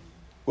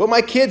 Will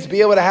my kids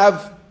be able to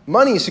have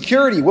money,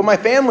 security? Will my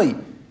family?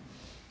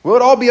 Will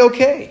it all be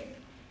okay?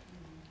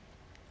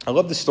 I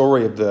love the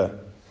story of the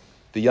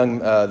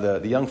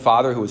young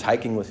father who was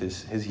hiking with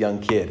his young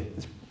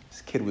kid.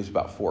 His kid was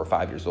about 4 or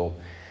 5 years old.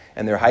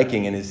 And they're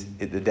hiking, and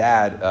the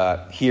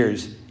dad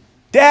hears,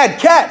 "Dad,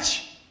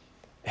 catch!"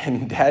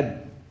 And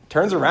Dad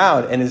turns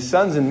around, and his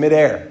son's in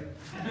midair.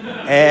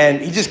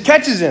 And he just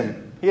catches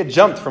him. He had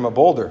jumped from a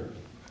boulder.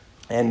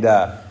 And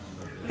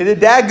the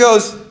dad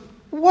goes,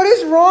 "What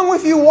is wrong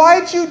with you?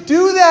 Why'd you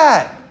do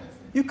that?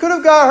 You could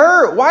have got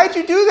hurt. Why'd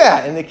you do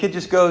that?" And the kid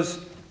just goes,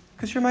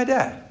 "Because you're my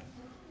dad."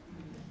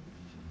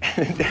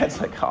 And the dad's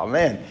like, "Oh,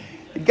 man,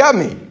 it got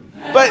me."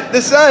 But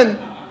the son,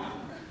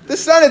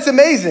 it's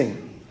amazing.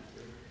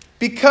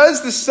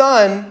 Because the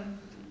son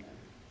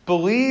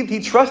believed,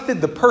 he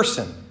trusted the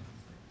person,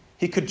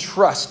 he could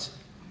trust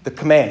the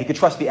command. He could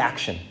trust the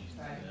action.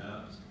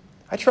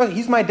 I trust,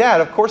 he's my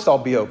dad. Of course I'll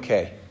be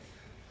okay.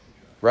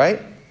 Right?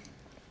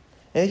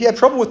 And if you have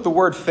trouble with the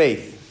word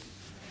faith,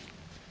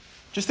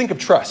 just think of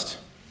trust.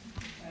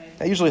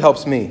 That usually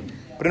helps me.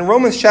 But in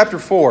Romans chapter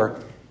 4,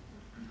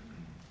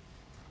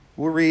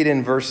 we'll read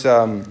in verse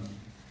in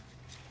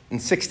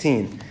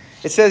 16.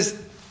 It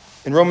says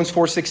in Romans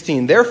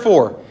 4:16,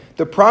 therefore,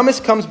 the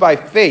promise comes by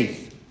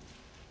faith,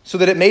 so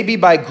that it may be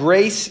by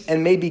grace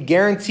and may be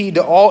guaranteed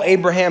to all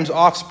Abraham's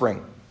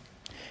offspring,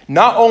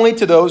 not only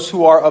to those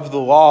who are of the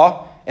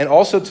law, and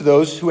also to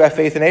those who have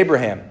faith in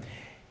Abraham.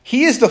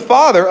 He is the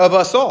father of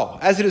us all.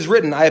 As it is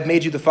written, I have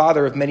made you the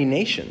father of many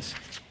nations.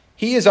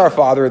 He is our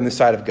Father in the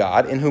sight of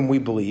God, in whom he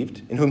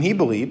believed,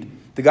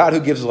 the God who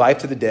gives life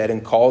to the dead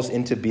and calls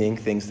into being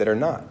things that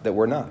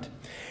were not.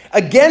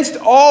 Against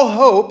all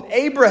hope,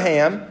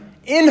 Abraham,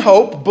 in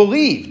hope,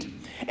 believed,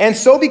 and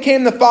so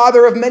became the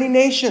father of many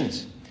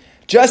nations.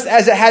 Just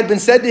as it had been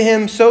said to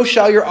him, so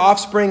shall your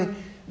offspring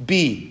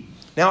be.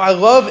 Now, I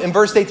love in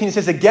verse 18, it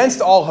says, against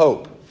all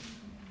hope.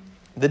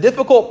 The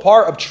difficult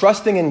part of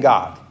trusting in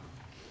God,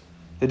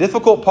 the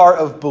difficult part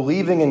of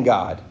believing in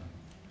God,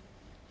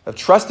 of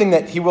trusting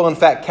that he will in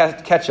fact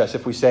catch us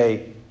if we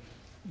say,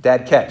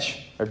 Dad,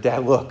 catch, or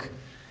Dad, look.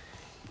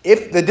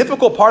 If the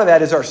difficult part of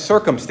that is our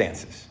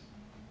circumstances.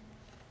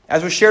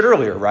 As was shared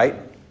earlier, right?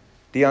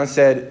 Dion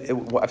said,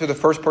 after the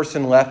first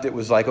person left, it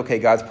was like, okay,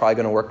 God's probably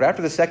going to work. But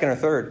after the second or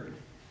third,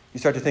 you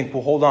start to think,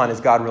 well, hold on, does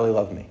God really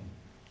love me?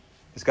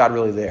 Is God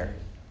really there?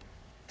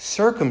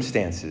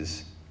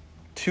 Circumstances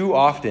too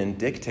often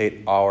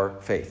dictate our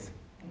faith.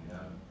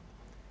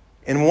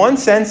 In one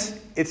sense,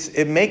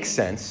 it makes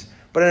sense.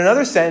 But in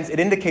another sense, it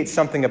indicates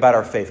something about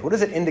our faith. What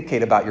does it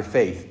indicate about your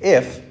faith?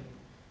 If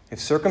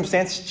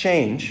circumstances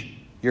change,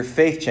 your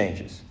faith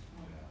changes.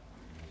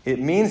 It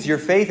means your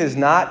faith is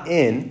not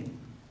in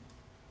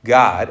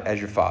God as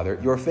your Father.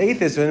 Your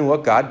faith is in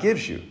what God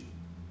gives you.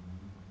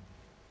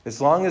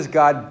 As long as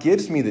God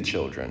gives me the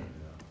children,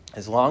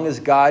 as long as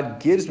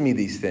God gives me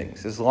these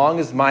things, as long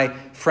as my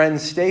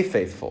friends stay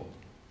faithful,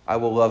 I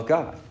will love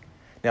God.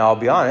 Now, I'll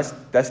be honest,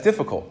 that's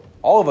difficult.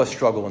 All of us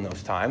struggle in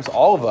those times.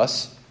 All of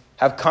us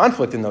have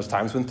conflict in those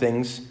times when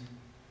things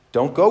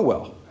don't go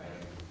well.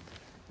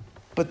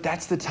 But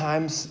that's the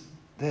times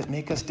that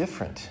make us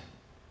different.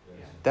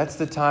 That's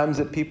the times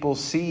that people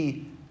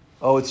see,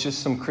 oh, it's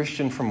just some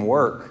Christian from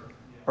work,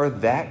 or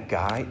that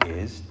guy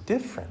is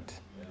different.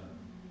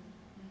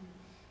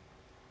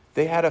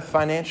 They had a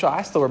financial,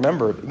 I still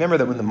remember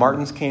that when the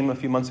Martins came a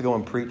few months ago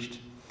and preached,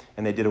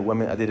 and they did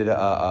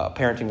a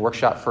parenting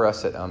workshop for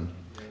us at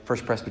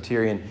First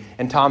Presbyterian,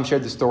 and Tom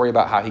shared the story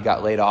about how he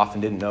got laid off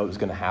and didn't know it was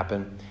going to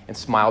happen, and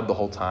smiled the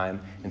whole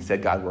time and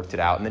said God worked it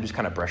out, and then just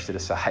kind of brushed it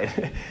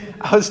aside.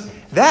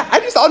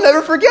 I'll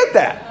never forget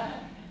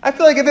that. I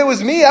feel like if it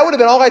was me, that would have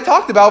been all I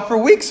talked about for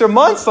weeks or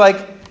months. Like,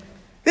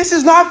 this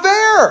is not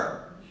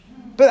fair.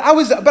 But I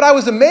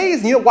was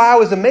amazed. You know why I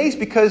was amazed?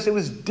 Because it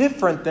was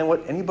different than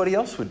what anybody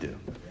else would do.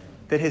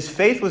 That his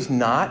faith was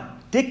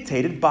not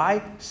dictated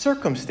by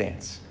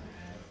circumstance.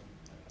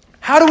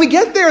 How do we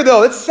get there,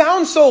 though? It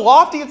sounds so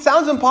lofty. It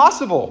sounds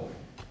impossible.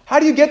 How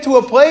do you get to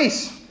a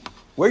place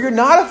where you're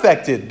not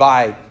affected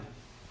by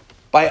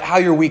how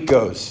your week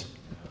goes?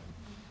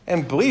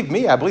 And believe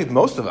me, I believe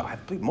most of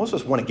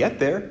us want to get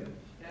there.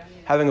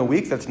 Having a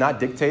week that's not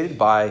dictated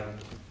by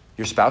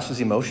your spouse's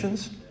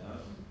emotions.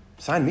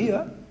 Sign me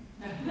up.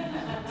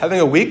 Having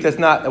a week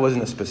that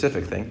wasn't a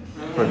specific thing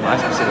for my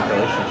specific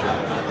relationship.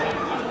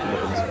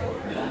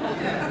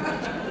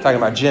 Talking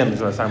about Jim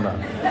is what I was talking about.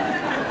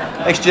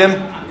 Thanks, Jim.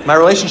 My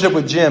relationship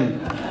with Jim.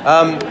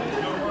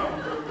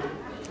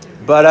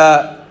 But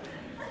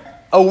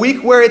a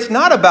week where it's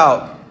not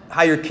about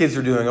how your kids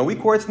are doing. A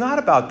week where it's not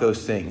about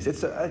those things.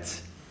 It's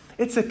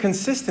a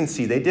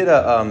consistency. They did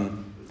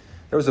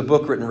there was a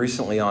book written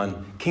recently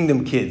on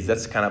kingdom kids.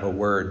 That's kind of a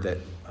word that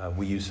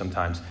we use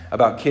sometimes.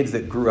 About kids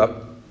that grew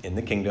up in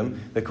the kingdom,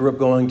 that grew up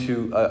going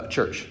to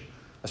church.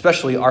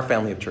 Especially our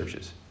family of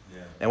churches.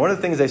 Yeah. And one of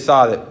the things they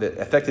saw that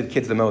affected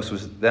kids the most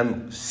was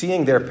them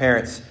seeing their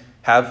parents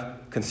have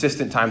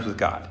consistent times with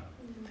God.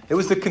 It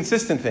was the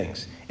consistent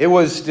things. It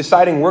was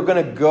deciding we're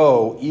going to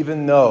go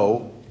even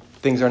though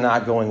things are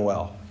not going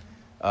well.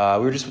 We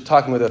were just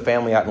talking with a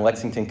family out in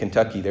Lexington,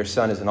 Kentucky. Their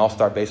son is an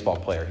all-star baseball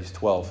player. He's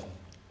 12,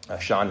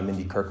 Sean and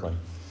Mindy Kirkland.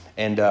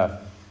 And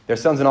their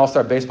son's an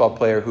all-star baseball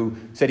player who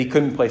said he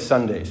couldn't play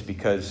Sundays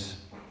because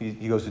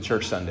he goes to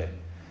church Sunday.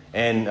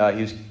 And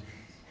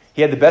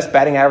he had the best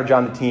batting average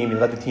on the team. He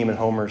led the team in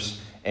homers.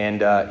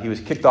 And he was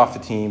kicked off the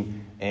team.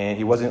 And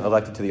he wasn't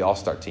elected to the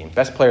all-star team.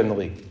 Best player in the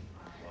league.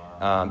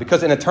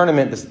 Because in a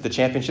tournament, the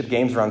championship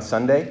games are on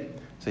Sunday.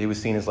 So he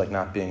was seen as like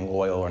not being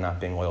loyal or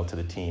not being loyal to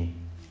the team.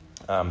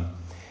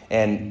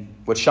 And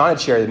what Sean had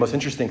shared, the most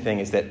interesting thing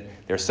is that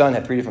their son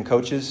had 3 different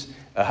coaches.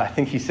 I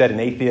think he said an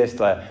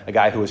atheist, a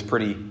guy who was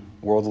pretty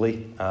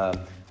worldly.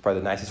 It's probably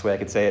the nicest way I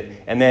could say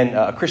it. And then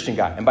a Christian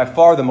guy. And by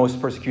far the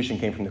most persecution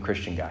came from the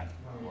Christian guy.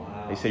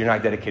 Wow. He said, you're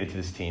not dedicated to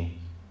this team.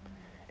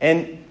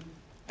 And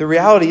the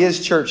reality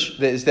is, church,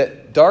 is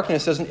that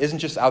darkness isn't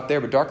just out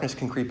there, but darkness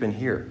can creep in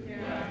here. Yeah.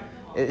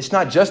 It's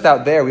not just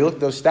out there. We look at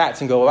those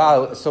stats and go,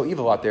 wow, it's so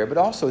evil out there. But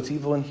also it's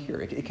evil in here.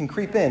 It can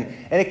creep in.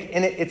 And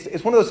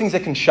it's one of those things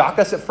that can shock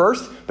us at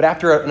first, but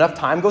after enough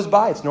time goes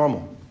by, it's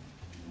normal.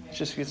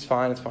 It's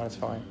fine.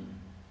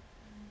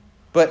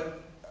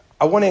 But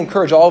I want to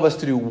encourage all of us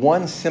to do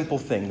one simple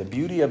thing. The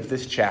beauty of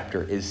this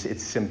chapter is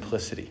its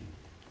simplicity.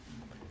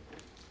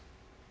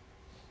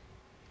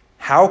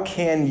 How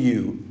can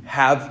you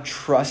have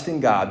trust in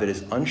God that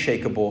is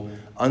unshakable,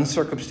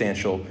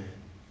 uncircumstantial,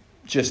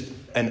 just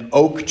an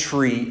oak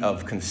tree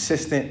of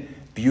consistent,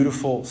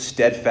 beautiful,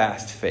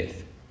 steadfast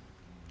faith?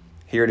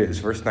 Here it is,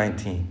 verse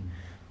 19.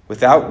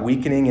 Without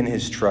weakening in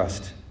his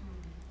trust,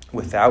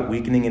 without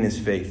weakening in his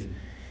faith,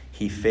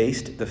 he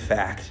faced the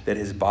fact that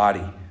his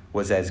body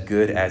was as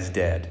good as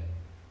dead,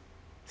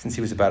 since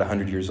he was about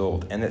 100 years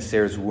old, and that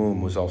Sarah's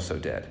womb was also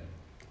dead.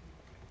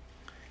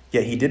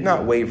 Yet he did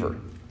not waver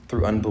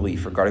through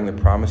unbelief regarding the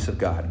promise of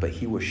God, but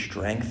he was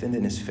strengthened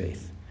in his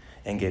faith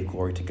and gave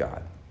glory to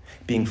God,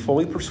 being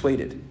fully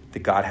persuaded that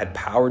God had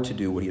power to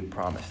do what he had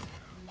promised.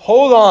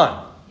 Hold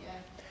on.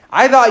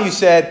 I thought you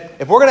said,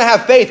 if we're going to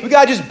have faith, we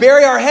got to just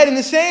bury our head in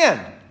the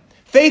sand.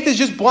 Faith is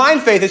just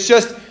blind faith. It's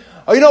just,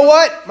 oh, you know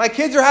what? My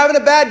kids are having a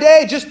bad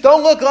day. Just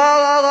don't look,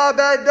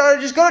 bad.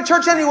 Just go to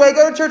church anyway.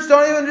 Go to church.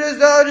 Don't even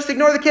just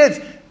ignore the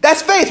kids.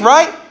 That's faith,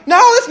 right?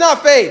 No, that's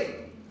not faith.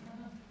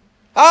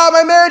 Oh,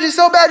 my marriage is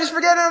so bad. Just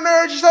forget it. My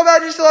marriage is so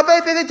bad. Just have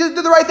faith.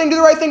 Do the right thing. Do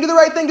the right thing. Do the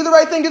right thing. Do the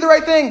right thing. Do the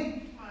right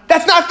thing.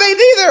 That's not faith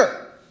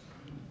either.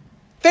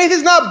 Faith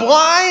is not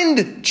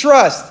blind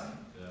trust.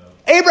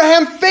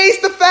 Abraham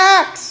faced the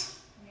facts.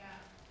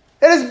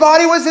 That his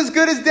body was as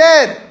good as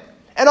dead.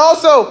 And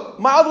also,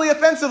 mildly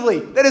offensively,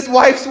 that his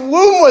wife's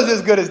womb was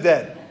as good as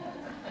dead.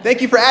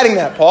 Thank you for adding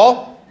that,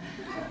 Paul.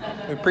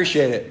 We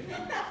appreciate it.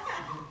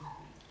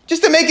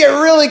 Just to make it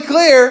really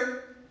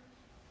clear,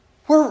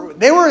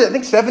 they were, I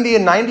think, 70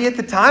 and 90 at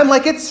the time.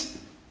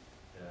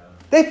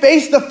 They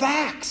faced the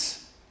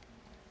facts.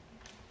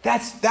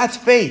 That's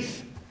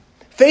faith.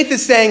 Faith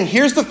is saying,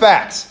 here's the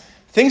facts.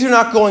 Things are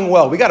not going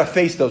well. We got to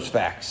face those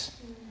facts.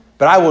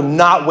 But I will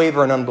not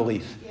waver in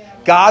unbelief.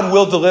 God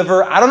will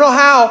deliver. I don't know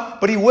how,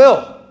 but he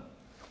will.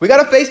 We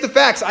got to face the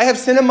facts. I have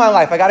sin in my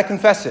life. I got to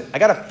confess it. I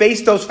got to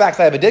face those facts.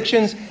 I have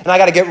addictions, and I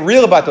got to get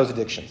real about those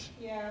addictions.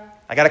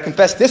 I got to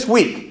confess this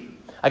week.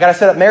 I got to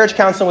set up marriage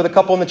counseling with a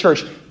couple in the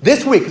church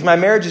this week because my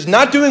marriage is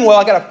not doing well.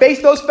 I got to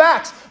face those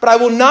facts, but I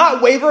will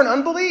not waver in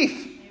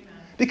unbelief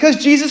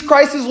because Jesus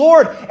Christ is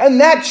Lord. And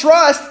that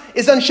trust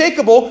is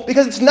unshakable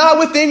because it's not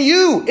within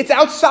you. It's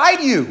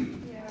outside you.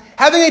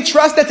 Having a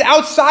trust that's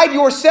outside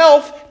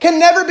yourself can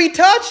never be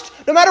touched,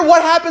 no matter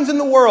what happens in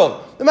the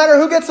world. No matter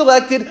who gets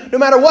elected, no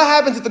matter what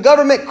happens, if the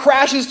government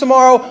crashes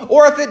tomorrow,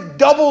 or if it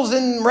doubles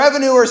in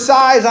revenue or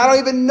size, I don't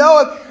even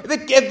know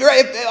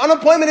if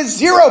unemployment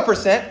is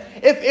 0%,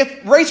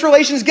 if race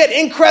relations get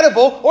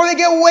incredible, or they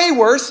get way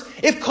worse,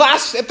 if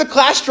the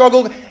class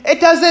struggle, it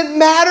doesn't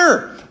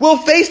matter. We'll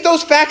face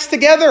those facts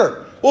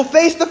together. We'll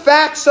face the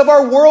facts of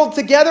our world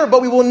together,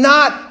 but we will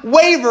not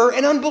waver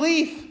in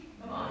unbelief.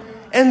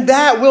 And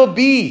that will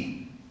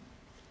be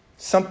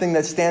something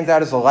that stands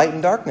out as a light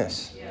in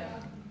darkness.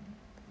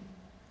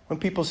 When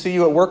people see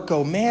you at work,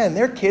 go, man,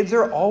 their kids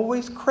are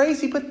always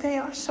crazy, but they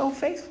are so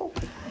faithful.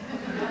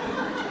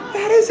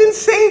 That is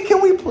insane.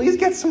 Can we please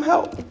get some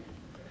help? And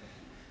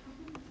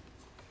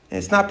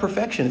it's not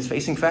perfection. It's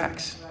facing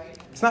facts.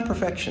 It's not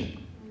perfection.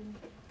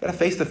 You've got to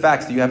face the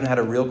facts that you haven't had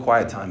a real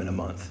quiet time in a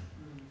month.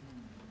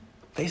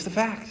 Face the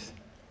facts.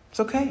 It's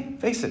okay.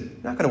 Face it.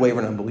 You're not going to waver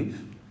in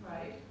unbelief.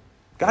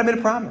 God made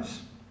a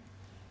promise.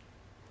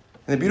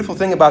 And the beautiful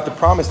thing about the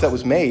promise that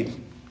was made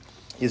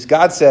is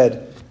God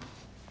said,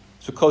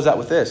 so close out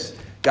with this.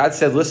 God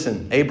said,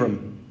 listen,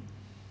 Abram,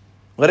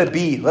 let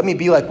me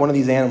be like one of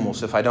these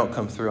animals if I don't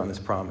come through on this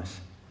promise.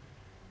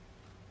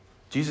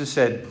 Jesus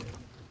said,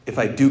 if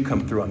I do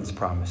come through on this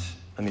promise,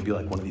 let me be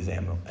like one of these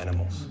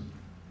animals.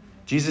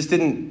 Jesus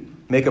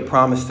didn't make a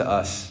promise to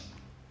us.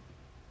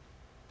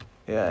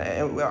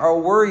 And our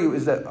worry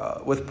is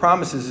that with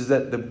promises is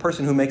that the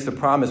person who makes the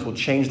promise will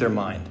change their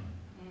mind.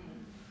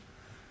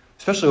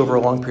 Especially over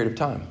a long period of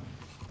time.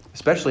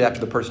 Especially after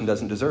the person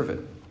doesn't deserve it.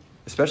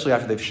 Especially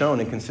after they've shown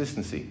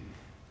inconsistency.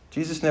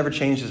 Jesus never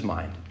changed his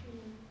mind.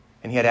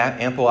 And he had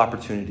ample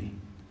opportunity.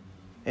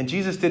 And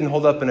Jesus didn't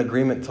hold up an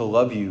agreement to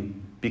love you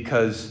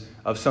because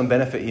of some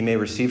benefit he may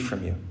receive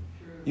from you.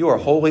 You are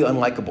wholly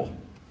unlikable.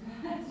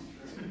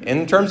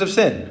 In terms of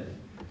sin.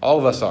 All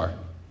of us are.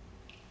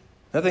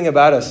 Nothing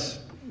about us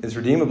is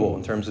redeemable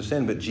in terms of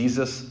sin, but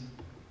Jesus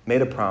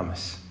made a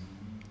promise.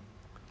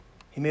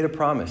 He made a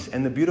promise.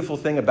 And the beautiful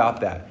thing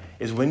about that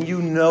is when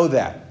you know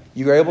that,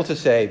 you are able to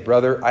say,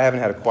 brother, I haven't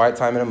had a quiet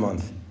time in a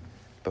month,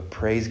 but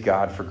praise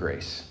God for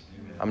grace.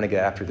 I'm going to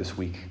get after this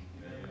week.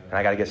 And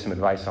I got to get some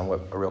advice on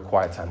what a real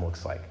quiet time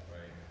looks like.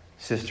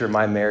 Sister,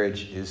 my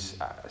marriage is,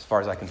 as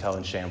far as I can tell,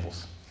 in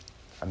shambles.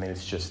 I mean,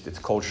 it's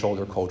cold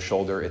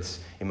shoulder. It's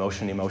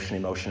emotion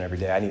every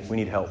day. We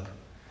need help.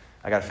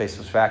 I got to face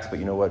those facts, but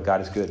you know what?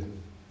 God is good. And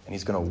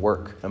he's going to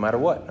work no matter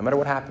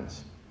what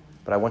happens.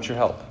 But I want your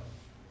help.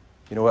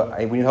 You know what?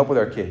 We need help with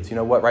our kids. You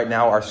know what? Right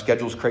now, our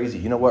schedule's crazy.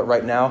 You know what?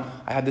 Right now,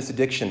 I have this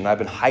addiction, and I've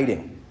been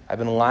hiding. I've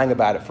been lying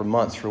about it for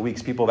months, for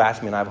weeks. People have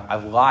asked me, and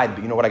I've lied.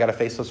 But you know what? I got to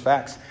face those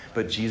facts.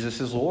 But Jesus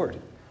is Lord.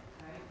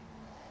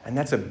 And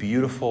that's a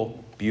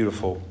beautiful,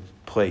 beautiful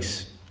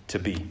place to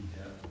be.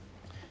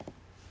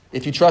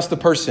 If you trust the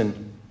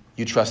person,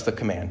 you trust the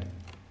command.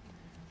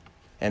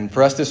 And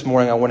for us this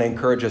morning, I want to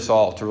encourage us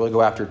all to really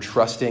go after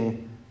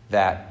trusting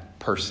that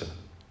person.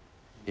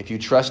 If you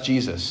trust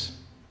Jesus,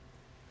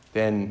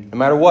 then no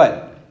matter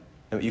what,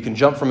 you can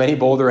jump from any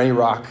boulder, any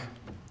rock.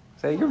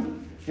 Say,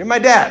 you're my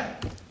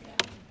dad.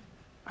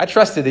 I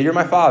trusted that you're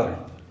my father.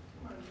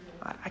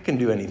 I can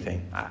do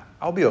anything.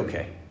 I'll be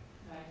okay.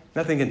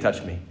 Nothing can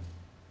touch me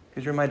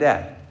because you're my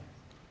dad.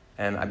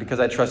 And because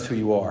I trust who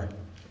you are,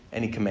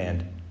 any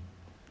command.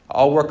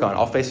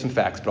 I'll face some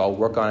facts, but I'll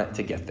work on it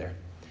to get there.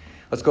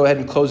 Let's go ahead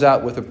and close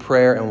out with a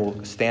prayer, and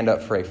we'll stand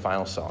up for a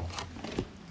final song.